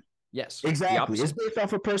Evan. Yes, exactly. It's based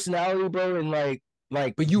off of personality, bro, and like.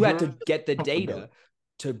 But you had to get the data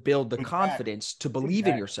to build the confidence to believe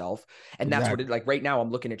in yourself. And that's what it, like right now I'm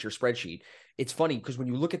looking at your spreadsheet. It's funny because when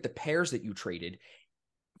you look at the pairs that you traded,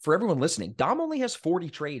 for everyone listening, Dom only has 40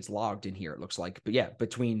 trades logged in here, it looks like. But yeah,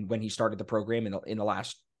 between when he started the program in the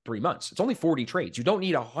last 3 months, it's only 40 trades. You don't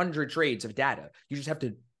need 100 trades of data. You just have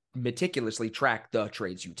to meticulously track the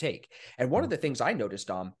trades you take. And one of the things I noticed,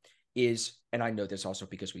 Dom, is, and I know this also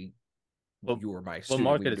because you were my student.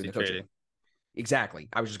 What market is he trading? Exactly.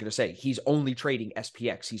 I was just going to say, he's only trading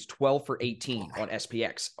SPX. He's 12 for 18 on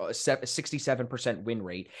SPX, a 67% win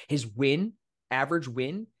rate. His average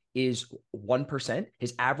win is 1%.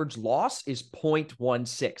 His average loss is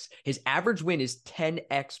 0.16. His average win is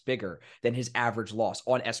 10x bigger than his average loss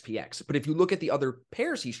on SPX. But if you look at the other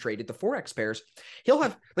pairs he's traded, the Forex pairs, he'll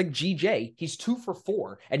have like GJ, he's 2 for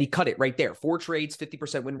 4, and he cut it right there. 4 trades,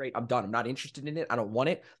 50% win rate. I'm done. I'm not interested in it. I don't want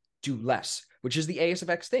it. Do less, which is the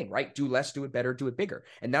ASFX thing, right? Do less, do it better, do it bigger.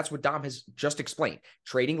 And that's what Dom has just explained.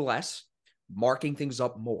 Trading less, marking things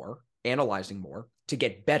up more, analyzing more to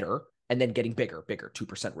get better, and then getting bigger,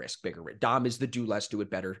 2% risk, bigger risk. Dom is the do less, do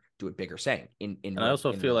it better, do it bigger saying. And I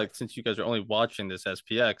also feel like since you guys are only watching this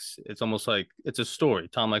SPX, it's almost like it's a story.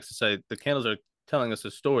 Tom likes to say the candles are telling us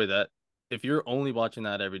a story that if you're only watching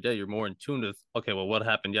that every day, you're more in tune with, okay, well, what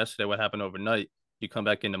happened yesterday? What happened overnight? You come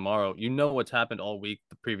back in tomorrow, you know what's happened all week,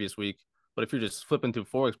 the previous week. But if you're just flipping through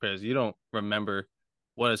Forex pairs, you don't remember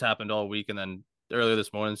what has happened all week and then earlier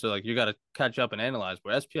this morning. So like you got to catch up and analyze.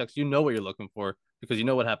 Where SPX, you know what you're looking for because you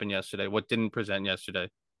know what happened yesterday, what didn't present yesterday.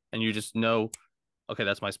 And you just know, okay,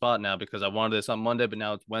 that's my spot now because I wanted this on Monday, but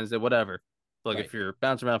now it's Wednesday, whatever. So like if you're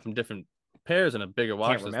bouncing around from different pairs and a bigger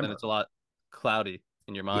watch list, then it's a lot cloudy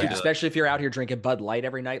in your mind. Yeah, especially if you're out here drinking Bud Light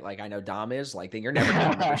every night, like I know Dom is, like then you're never gonna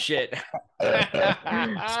remember shit.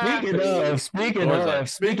 Speaking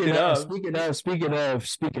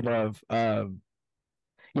of,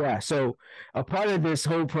 yeah. So a part of this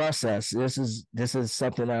whole process, this is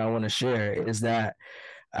something that I want to share, is that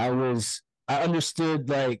I understood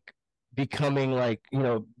like becoming like,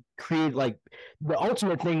 create like the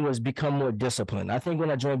ultimate thing was become more disciplined. I think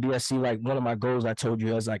when I joined BSC, like one of my goals I told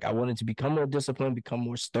you was like I wanted to become more disciplined, become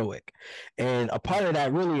more stoic. And a part of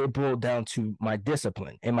that really it boiled down to my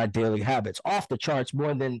discipline and my daily habits, off the charts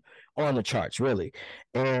more than on the charts, really.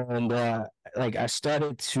 And like I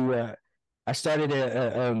started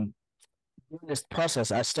in this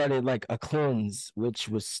process, I started like a cleanse, which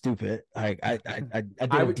was stupid. I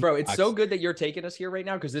bro, it's so good that you're taking us here right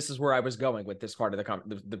now because this is where I was going with this part of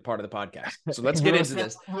the part of the podcast. So let's get into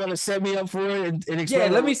this. You want to set me up for it and yeah,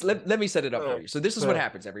 let me set it up for you. So this is what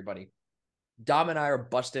happens, everybody. Dom and I are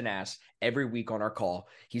busting ass every week on our call.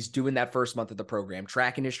 He's doing that first month of the program,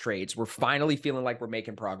 tracking his trades. We're finally feeling like we're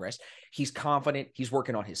making progress. He's confident. He's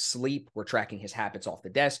working on his sleep. We're tracking his habits off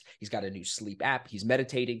the desk. He's got a new sleep app. He's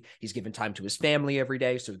meditating. He's giving time to his family every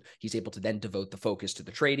day. So he's able to then devote the focus to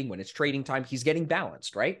the trading. When it's trading time, he's getting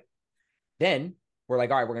balanced, right? Then we're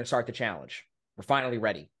like, all right, we're going to start the challenge. We're finally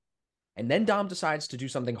ready. And then Dom decides to do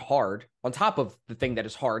something hard on top of the thing that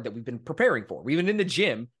is hard that we've been preparing for. We've been in the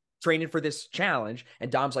gym training for this challenge.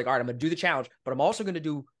 And Dom's like, all right, I'm going to do the challenge, but I'm also going to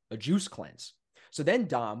do a juice cleanse. So then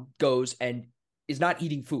Dom goes and is not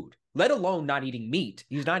eating food, let alone not eating meat.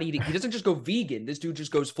 He doesn't just go vegan. This dude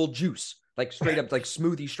just goes full juice, like straight up, like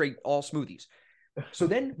smoothie, all smoothies. So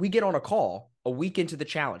then we get on a call a week into the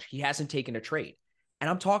challenge. He hasn't taken a trade.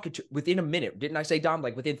 And I'm talking to within a minute. Didn't I say, Dom,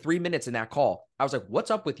 like within 3 minutes in that call, I was like,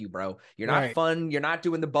 what's up with you, bro? You're not fun. You're not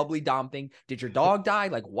doing the bubbly Dom thing. Did your dog die?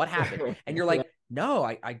 Like what happened? And you're like, no,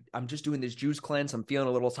 I'm just doing this juice cleanse. I'm feeling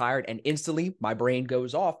a little tired. And instantly my brain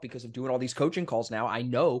goes off because of doing all these coaching calls now. I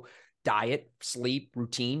know diet, sleep,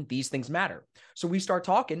 routine, these things matter. So we start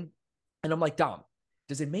talking and I'm like, Dom,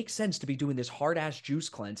 does it make sense to be doing this hard ass juice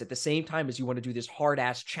cleanse at the same time as you want to do this hard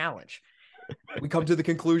ass challenge? We come to the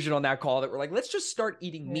conclusion on that call that we're like, let's just start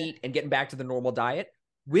eating meat and getting back to the normal diet.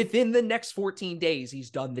 Within the next 14 days, he's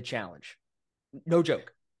done the challenge. No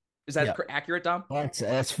joke. Is that accurate, Dom?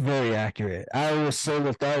 That's very accurate. I was so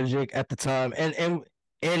lethargic at the time,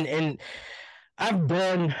 and I've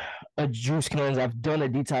done a juice cleanse, I've done a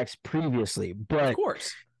detox previously, but of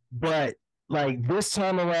course, but like this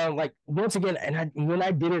time around, like once again, and when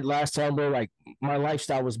I did it last time, though, like my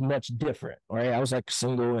lifestyle was much different, right? I was like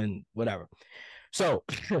single and whatever. So,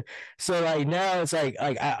 like now it's like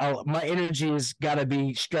my energy has got to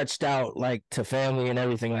be stretched out like to family and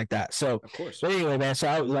everything like that. So, of course. But anyway, man. So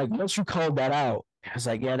I like once you called that out, I was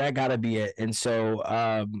like, yeah, that got to be it. And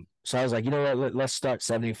so, So I was like, you know what? Let's start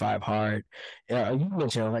 75 hard. You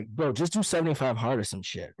mentioned like, bro, just do 75 hard or some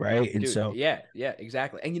shit, right? And Dude, so yeah,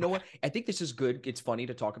 exactly. And you know what? I think this is good. It's funny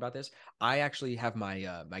to talk about this. I actually have my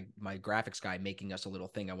graphics guy making us a little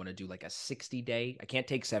thing. I want to do like a 60-day. I can't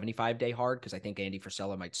take 75-day hard because I think Andy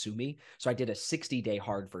Frisella might sue me. So I did a 60-day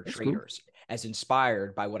hard for that's cool. traders, as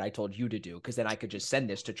inspired by what I told you to do. Because then I could just send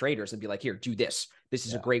this to traders and be like, here, do this. This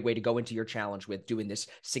is a Yeah. great way to go into your challenge with doing this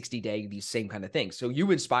 60-day, these same kind of things. So you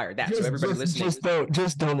inspired that. So everybody listening,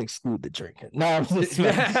 just don't exclude the drinking. No, I'm just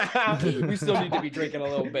we still need to be drinking a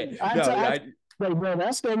little bit. I, No, I, like, bro,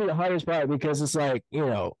 that's gonna be the hardest part because it's like,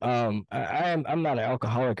 I'm not an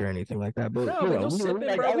alcoholic or anything like that, but no, but you'll sipping,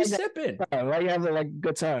 like, bro. I We like that sipping. time. Like, having like a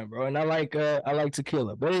good time, bro, and I like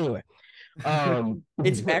tequila. But anyway,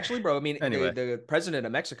 It's actually, bro. I mean, Anyway. the president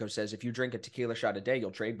of Mexico says if you drink a tequila shot a day,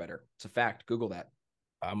 you'll trade better. It's a fact. Google that.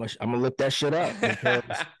 I'm gonna look that shit up because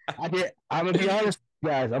I'm gonna be honest,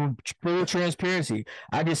 guys. I'm full transparency.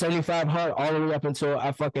 I did 75 hard all the way up until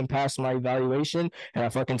I fucking passed my evaluation, and I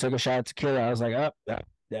fucking took a shot of tequila. I was like, oh,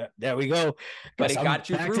 there we go. But Guess it I'm got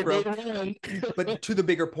you back through, to bro. day one. But to the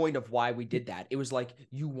bigger point of why we did that, it was like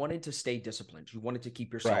you wanted to stay disciplined. You wanted to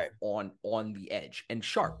keep yourself Right. on the edge and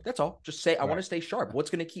sharp. That's all. Just say, I want to Right. stay sharp. What's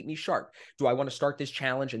going to keep me sharp? Do I want to start this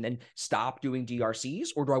challenge and then stop doing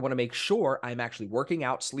DRCs? Or do I want to make sure I'm actually working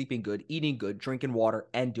out, sleeping good, eating good, drinking water,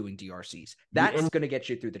 and doing DRCs? That's going to get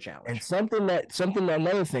you through the challenge. And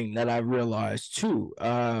another thing that I realized too,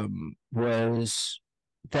 was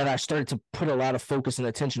that I started to put a lot of focus and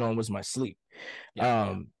attention on was my sleep.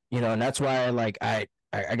 Yeah. And that's why I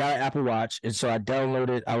got an Apple Watch, and so I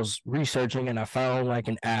downloaded. I was researching, and I found like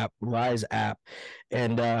an app, Rise app,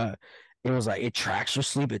 and it was like it tracks your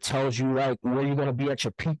sleep. It tells you like where you're gonna be at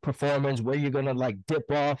your peak performance, where you're gonna like dip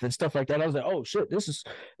off and stuff like that. I was like, oh shit, this is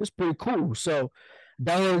pretty cool. So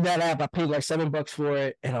downloaded that app. I paid like $7 for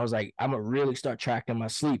it, and I was like, I'm gonna really start tracking my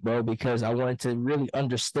sleep, bro, because I wanted to really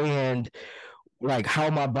understand like how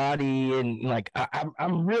my body and like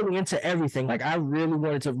I'm really into everything. Like I really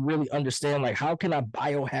wanted to really understand like how can I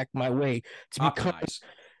biohack my way to become,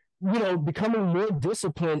 Optimize. becoming more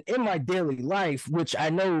disciplined in my daily life, which I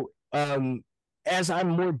know as I'm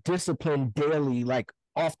more disciplined daily, like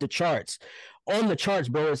off the charts, on the charts,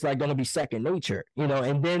 bro, it's like gonna be second nature,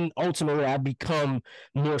 and then ultimately I become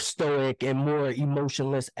more stoic and more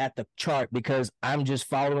emotionless at the chart because I'm just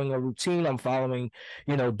following a routine. I'm following,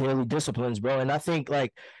 daily disciplines, bro. And I think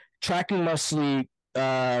like tracking my sleep,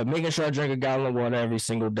 making sure I drink a gallon of water every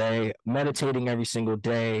single day, meditating every single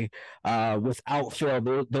day, without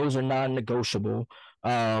fail, those are non-negotiable.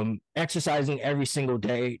 Exercising every single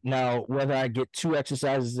day. Now, whether I get 2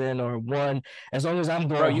 exercises in or 1, as long as I'm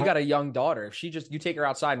going Bro, you home, got a young daughter. If you take her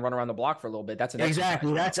outside and run around the block for a little bit, that's an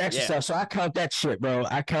exactly, exercise, bro. that's exercise. Yeah. So I count that shit, bro.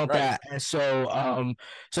 I count Right. that. And so I'm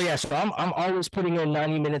always putting in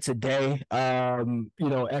 90 minutes a day,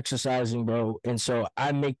 exercising, bro. And so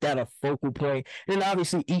I make that a focal point. And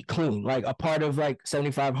obviously eat clean. Like a part of like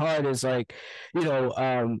 75 hard is like, I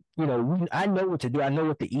know what to do. I know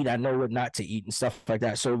what to eat. I know what not to eat and stuff like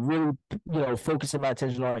that. So really, focusing my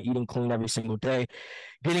attention on eating clean every single day,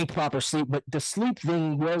 getting proper sleep. But the sleep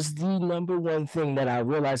thing was the number one thing that I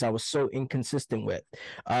realized I was so inconsistent with.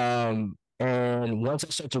 And once I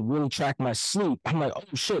started to really track my sleep, I'm like, oh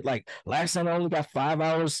shit, like last night I only got 5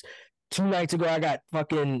 hours. 2 nights ago, I got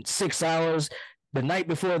fucking 6 hours. The night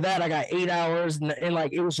before that, I got 8 hours, and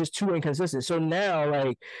like it was just too inconsistent. So now,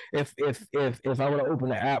 like, if I want to open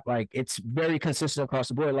the app, like it's very consistent across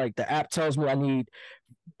the board. Like the app tells me I need,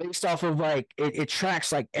 based off of like it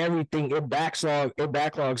tracks like everything. It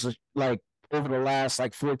backlogs like over the last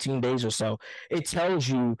like 14 days or so. It tells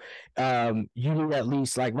you you need at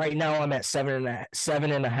least, like right now I'm at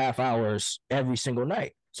 7.5 hours every single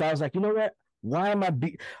night. So I was like, you know what? Why am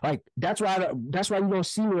like that's why you don't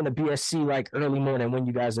see me in the BSC like early morning when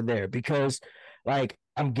you guys are there, because like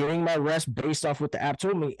I'm getting my rest based off what the app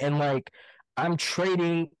told me, and like I'm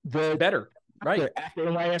trading the Better. Right. after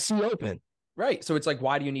NYSC open. Right. So it's like,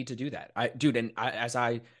 why do you need to do that? I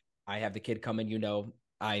have the kid coming,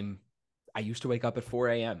 I used to wake up at 4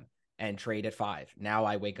 a.m. and trade at 5. Now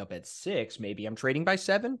I wake up at 6. Maybe I'm trading by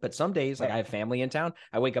 7, but some days, like I have family in town,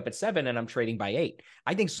 I wake up at 7 and I'm trading by 8.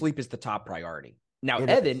 I think sleep is the top priority. Now,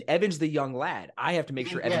 Evan's the young lad. I have to make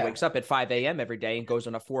sure Evan wakes up at 5 a.m. every day and goes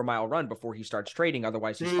on a 4-mile run before he starts trading.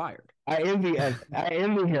 Otherwise, he's fired. I envy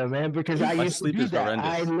him, man, because I used to do that. Horrendous.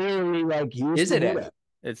 I literally like used is to it, do Evan? that.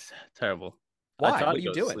 It's terrible. Why? I try What to are you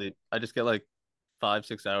go to doing? sleep. I just get like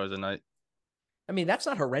 5-6 hours a night. I mean, that's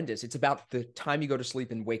not horrendous. It's about the time you go to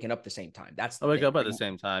sleep and waking up the same time. That's I wake up at the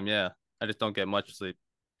same time. Yeah. I just don't get much sleep.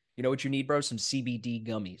 You know what you need, bro? Some CBD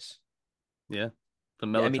gummies. Yeah. The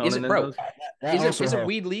I mean, is melatonin it, in bro? those. That also Is it helps.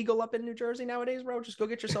 weed legal up in New Jersey nowadays, bro? Just go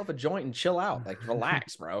get yourself a joint and chill out. Like,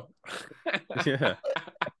 relax, bro. Yeah,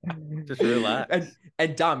 just relax.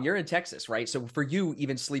 And Dom, you're in Texas, right? So for you,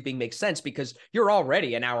 even sleeping makes sense because you're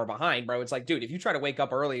already an hour behind, bro. It's like, dude, if you try to wake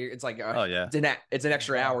up early, it's like Oh yeah, it's an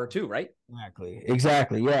extra hour too, right?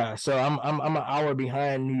 Exactly. Yeah. So I'm an hour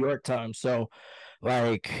behind New York time. So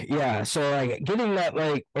like, yeah. So like getting that,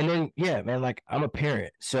 like, and then yeah, man, like I'm a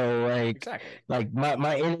parent. So Exactly. like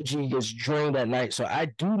my energy gets drained at night. So I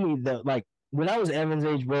do need the, like, when I was Evan's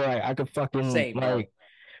age, bro, like, I could fucking Same, bro. like,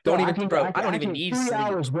 bro, Bro. I don't I even can need 3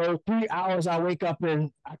 hours, sleep. bro. 3 hours I wake up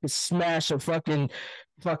and I could smash a fucking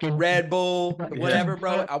Red Bull, yeah. whatever,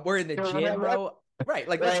 bro. We're in the or gym, whatever. bro. Right.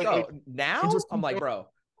 Like, let's Like go. it Now, just I'm keep like, going. bro,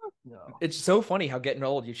 No. it's so funny how getting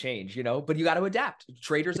old you change, but you got to adapt.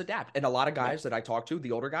 Traders adapt. And a lot of Yeah. guys that I talk to,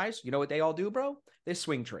 the older guys, you know what they all do, bro? They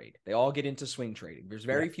swing trade. They all get into swing trading. There's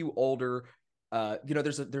Yeah. very few older,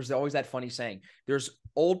 there's always that funny saying. There's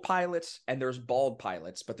old pilots and there's bald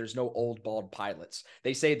pilots, but there's no old bald pilots.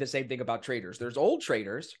 They say the same thing about traders. There's old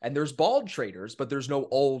traders and there's bald traders, but there's no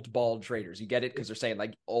old bald traders. You get it? Because they're saying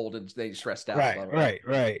like old and they stressed out, blah, blah, blah.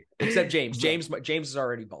 Right. Except James. James is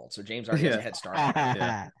already bald, so James already has a Yeah, head start.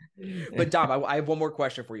 yeah. But Dom, I have one more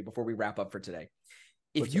question for you before we wrap up for today.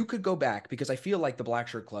 If What's you up? could go back, because I feel like the Black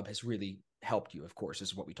Shirt Club has really helped you, of course,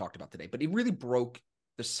 is what we talked about today, but it really broke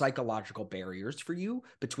the psychological barriers for you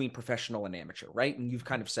between professional and amateur, right? And you've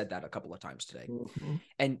kind of said that a couple of times today. Mhm.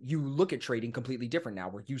 And you look at trading completely different now,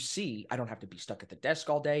 where you see, I don't have to be stuck at the desk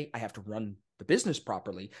all day. I have to run the business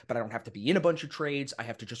properly, but I don't have to be in a bunch of trades. I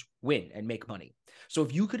have to just win and make money. So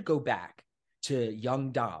if you could go back to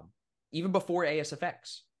young Dom, even before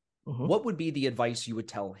ASFX, Mhm. what would be the advice you would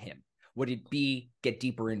tell him? Would it be get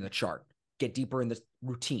deeper in the chart, get deeper in the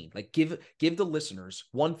routine? Like give the listeners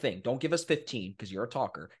one thing. Don't give us 15 because you're a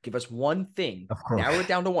talker. Give us one thing. Of course. Narrow it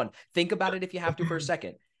down to one. Think about it if you have to for a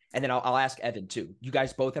second. And then I'll ask Evan too. You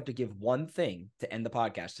guys both have to give one thing to end the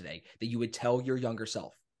podcast today that you would tell your younger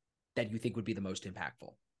self that you think would be the most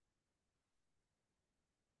impactful.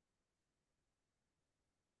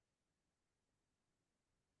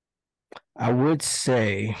 I would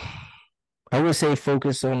say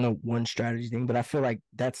focus on the one strategy thing, but I feel like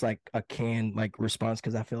that's like a canned like response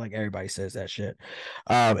because I feel like everybody says that shit.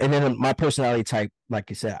 And then my personality type, like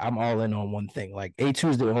you said, I'm all in on one thing. Like A2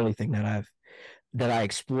 is the only thing that I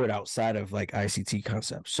explored outside of like ICT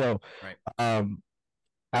concepts. So Right. um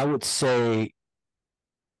I would say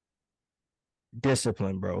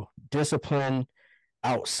discipline, bro. Discipline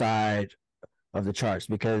outside of the charts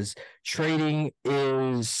because trading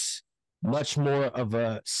is much more of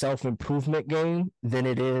a self-improvement game than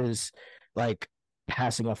it is like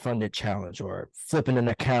passing a funded challenge or flipping an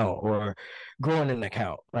account or growing an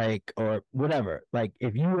account, like, or whatever. Like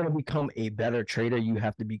if you want to become a better trader, you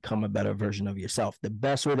have to become a better version of yourself. The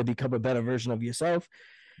best way to become a better version of yourself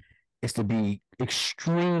is to be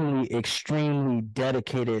extremely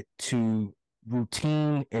dedicated to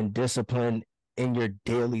routine and discipline in your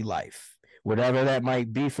daily life. Whatever that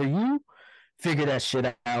might be for you, figure that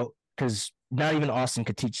shit out. Because not even Austin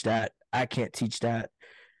could teach that. I can't teach that.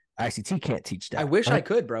 ICT can't teach I that. wish I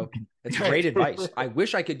could, bro. It's great Right. advice. I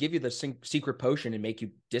wish I could give you the secret potion and make you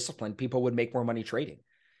disciplined. People would make more money trading.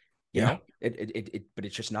 You Yeah. know, but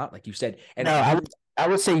it's just not like you said. And No, I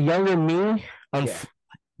would say younger me, yeah,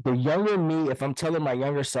 the younger me, if I'm telling my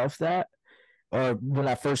younger self that, or when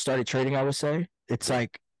I first started trading, I would say, it's yeah,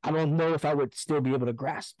 like, I don't know if I would still be able to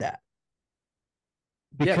grasp that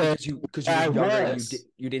yeah, because because you were I younger and was.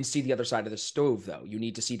 you didn't see the other side of the stove though. You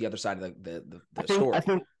need to see the other side of I the think I story.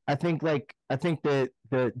 think I think like I think that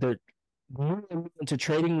the moving into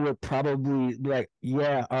trading would probably be like,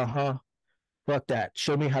 yeah, fuck that.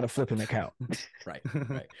 Show me how to flip an account. Right,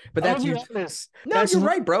 right. But I'm that's gonna you. be honest. No, That's you're me.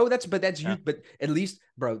 right, bro. That's Yeah. you. But at least,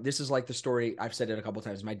 bro, this is like the story I've said it a couple of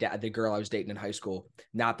times. My dad, the girl I was dating in high school,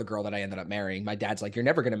 not the girl that I ended up marrying. My dad's like, "You're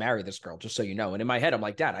never gonna marry this girl, just so you know." And in my head, I'm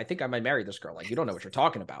like, "Dad, I think I might marry this girl." Like, you don't know what you're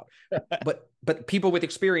talking about. But people with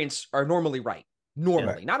experience are normally right. Yeah.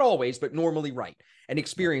 Normally, not always, but normally right. And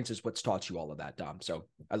experience is what's taught you all of that, Dom. So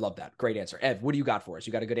I love that. Great answer, Ev. What do you got for us?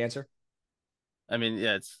 You got a good answer? I mean,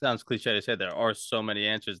 yeah, it sounds cliche to say there are so many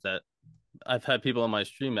answers that I've had people on my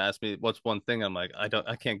stream ask me what's one thing. I'm like,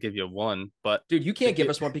 I can't give you one, but Dude, you to can't give get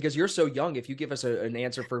us one because you're so young. If you give us an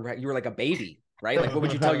answer for you were like a baby, right? Like, what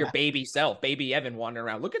would you tell your baby self, baby Evan, wandering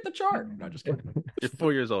around? Look at the chart. No, just kidding. you're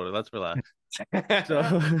 4 years older, let's relax.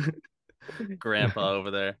 So, grandpa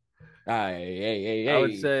over there, I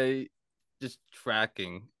would Hey. say just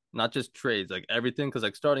tracking, not just trades, like everything. Because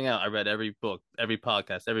like starting out, I read every book, every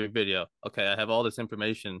podcast, every video. Okay, I have all this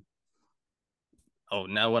information. Oh,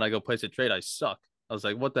 now when I go place a trade, I suck. I was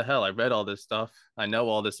like, what the hell? I read all this stuff. I know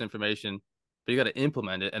all this information, but you got to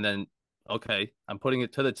implement it. And then, okay, I'm putting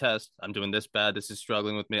it to the test. I'm doing this bad. This is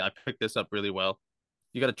struggling with me. I picked this up really well.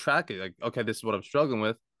 You got to track it. Like, okay, this is what I'm struggling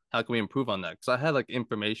with. How can we improve on that? Because I had like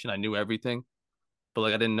information. I knew everything, but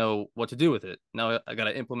like I didn't know what to do with it. Now I got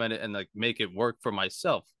to implement it and like make it work for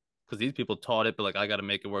myself because these people taught it, but like I got to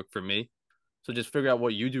make it work for me. So just figure out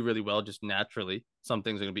what you do really well, just naturally. Some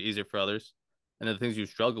things are going to be easier for others. And the things you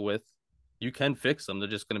struggle with, you can fix them. They're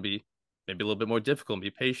just going to be maybe a little bit more difficult. Be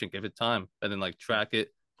patient, give it time, and then like track it,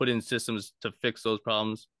 put in systems to fix those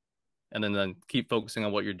problems, and then keep focusing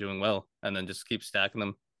on what you're doing well, and then just keep stacking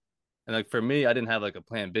them. And like for me, I didn't have like a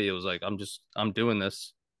plan B. It was like I'm doing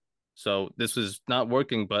this. So this was not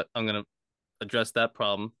working, but I'm gonna address that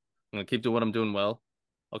problem. I'm gonna keep doing what I'm doing well.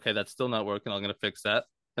 Okay, that's still not working. I'm gonna fix that,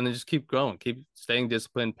 and then just keep growing, keep staying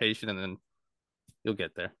disciplined, patient, and then you'll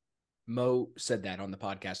get there. Mo said that on the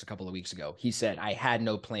podcast a couple of weeks ago. He said, I had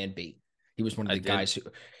no plan B. He was one of the guys who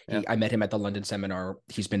I met him at the London seminar.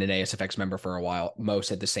 He's been an ASFX member for a while. Mo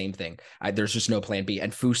said the same thing. There's just no plan B.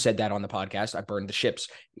 And Fu said that on the podcast. I burned the ships.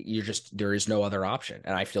 There is no other option.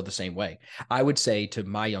 And I feel the same way. I would say to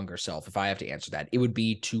my younger self, if I have to answer that, it would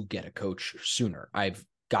be to get a coach sooner. I've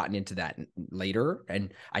gotten into that later.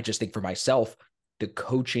 And I just think for myself, the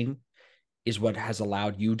coaching is what has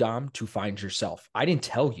allowed you, Dom, to find yourself. I didn't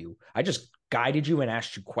tell you. I just guided you and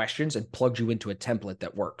asked you questions and plugged you into a template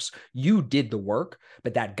that works. You did the work,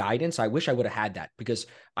 but that guidance, I wish I would have had that because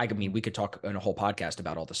I mean, we could talk in a whole podcast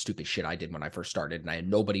about all the stupid shit I did when I first started. And I had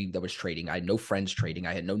nobody that was trading. I had no friends trading.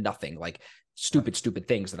 I had no nothing, like stupid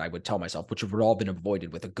things that I would tell myself, which have all been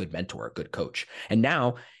avoided with a good mentor, a good coach. And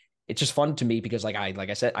now it's just fun to me because like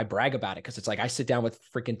I said, I brag about it because it's like I sit down with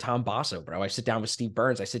freaking Tom Basso, bro. I sit down with Steve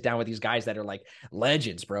Burns. I sit down with these guys that are like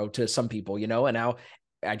legends, bro, to some people, you know, and now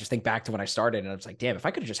I just think back to when I started and I was like, damn, if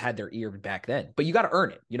I could have just had their ear back then, but you got to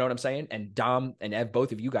earn it. You know what I'm saying? And Dom and Ev,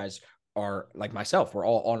 both of you guys are like myself. We're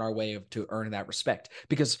all on our way to earn that respect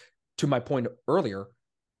because to my point earlier,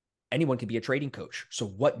 anyone can be a trading coach. So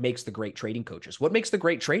what makes the great trading coaches? What makes the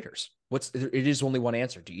great traders? It is only one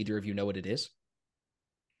answer. Do either of you know what it is?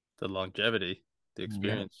 The longevity, the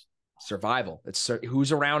experience, survival. It's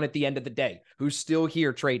who's around at the end of the day, who's still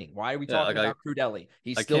here trading. Why are we talking about Crudelli?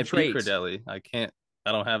 He still trades. Crudelli.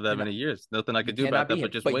 I don't have that many years. Nothing I could do about that,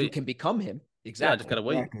 but just wait. You can become him. Exactly. Yeah, I just gotta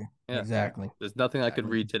wait. Exactly. There's nothing I could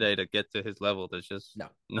read today to get to his level. There's just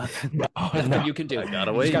nothing. Nothing you can do. I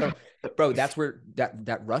gotta wait. Bro, that's where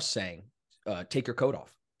that Russ saying, take your coat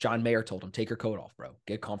off. John Mayer told him, take your coat off, bro.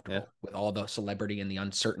 Get comfortable with all the celebrity and the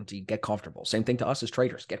uncertainty. Get comfortable. Same thing to us as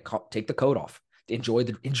traders. Take the coat off. Enjoy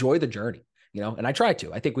the journey, you know? And I try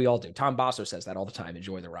to. I think we all do. Tom Basso says that all the time.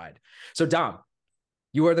 Enjoy the ride. So Dom,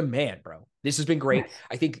 you are the man, bro. This has been great. Yes.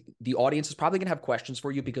 I think the audience is probably going to have questions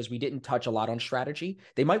for you because we didn't touch a lot on strategy.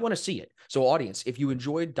 They might want to see it. So audience, if you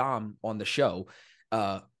enjoyed Dom on the show,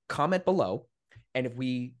 comment below. And if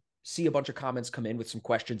we see a bunch of comments come in with some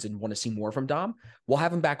questions and want to see more from Dom, we'll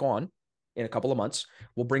have him back on in a couple of months.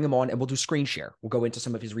 We'll bring him on and we'll do screen share. We'll go into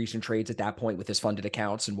some of his recent trades at that point with his funded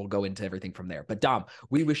accounts and we'll go into everything from there. But Dom,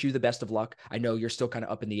 we wish you the best of luck. I know you're still kind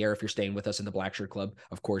of up in the air if you're staying with us in the Black Shirt Club.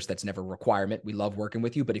 Of course, that's never a requirement. We love working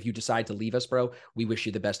with you, but if you decide to leave us, bro, we wish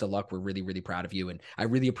you the best of luck. We're really, really proud of you. And I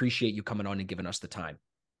really appreciate you coming on and giving us the time.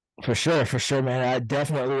 For sure, man. I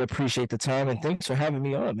definitely appreciate the time and thanks for having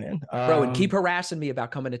me on, man. Bro, and keep harassing me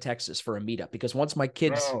about coming to Texas for a meetup because once my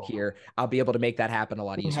kid's here, I'll be able to make that happen a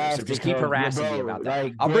lot easier. So just keep harassing me about that.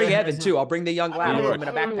 Like, I'll bring Evan too. I'll bring the young lad. I'll put him in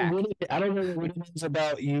a backpack. I don't know what it is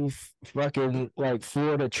about you fucking like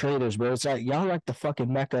Florida traders, bro. It's like y'all like the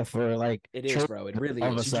fucking mecca for like. It is, bro. It really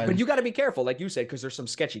is. But you got to be careful, like you said, because there's some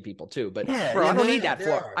sketchy people too. But bro, I don't need that.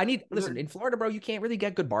 Listen, in Florida, bro, you can't really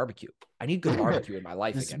get good barbecue. I need good barbecue in my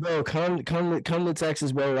life again. Bro, come to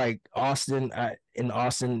Texas, bro. Like Austin, in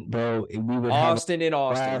Austin, bro. We would Austin in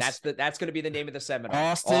Austin. That's going to be the name of the seminar.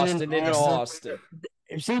 Austin in Austin.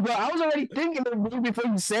 See, bro, I was already thinking of it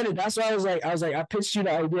before you said it. That's why I was like, I pitched you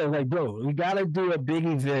the idea. Like, bro, we gotta do a big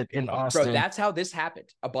event in Austin. Bro, that's how this happened.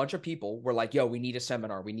 A bunch of people were like, yo, we need a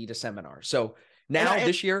seminar. So now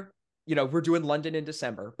this year, you know, we're doing London in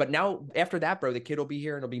December, but now after that, bro, the kid will be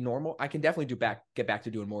here and it'll be normal. I can definitely get back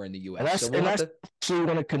to doing more in the US. And that's actually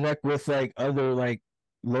want to connect with like other like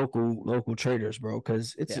local traders, bro,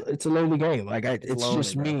 because it's a lonely game. Like it's lonely,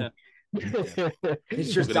 just me.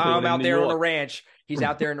 It's just Dom out there on the ranch. He's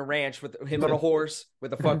out there in the ranch with him on a horse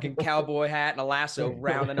with a fucking cowboy hat and a lasso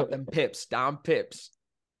rounding up them pips. DomPips.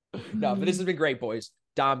 No, but this has been great, boys.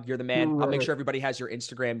 Dom, you're the man. I'll make sure everybody has your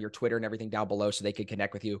Instagram, your Twitter, and everything down below so they can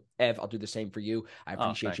connect with you. Ev, I'll do the same for you. I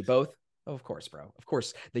appreciate you both. Oh, of course, bro. Of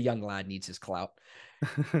course, the young lad needs his clout.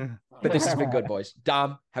 But this has been good, boys.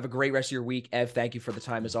 Dom, have a great rest of your week. Ev, thank you for the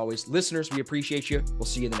time as always. Listeners, we appreciate you. We'll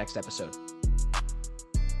see you in the next episode.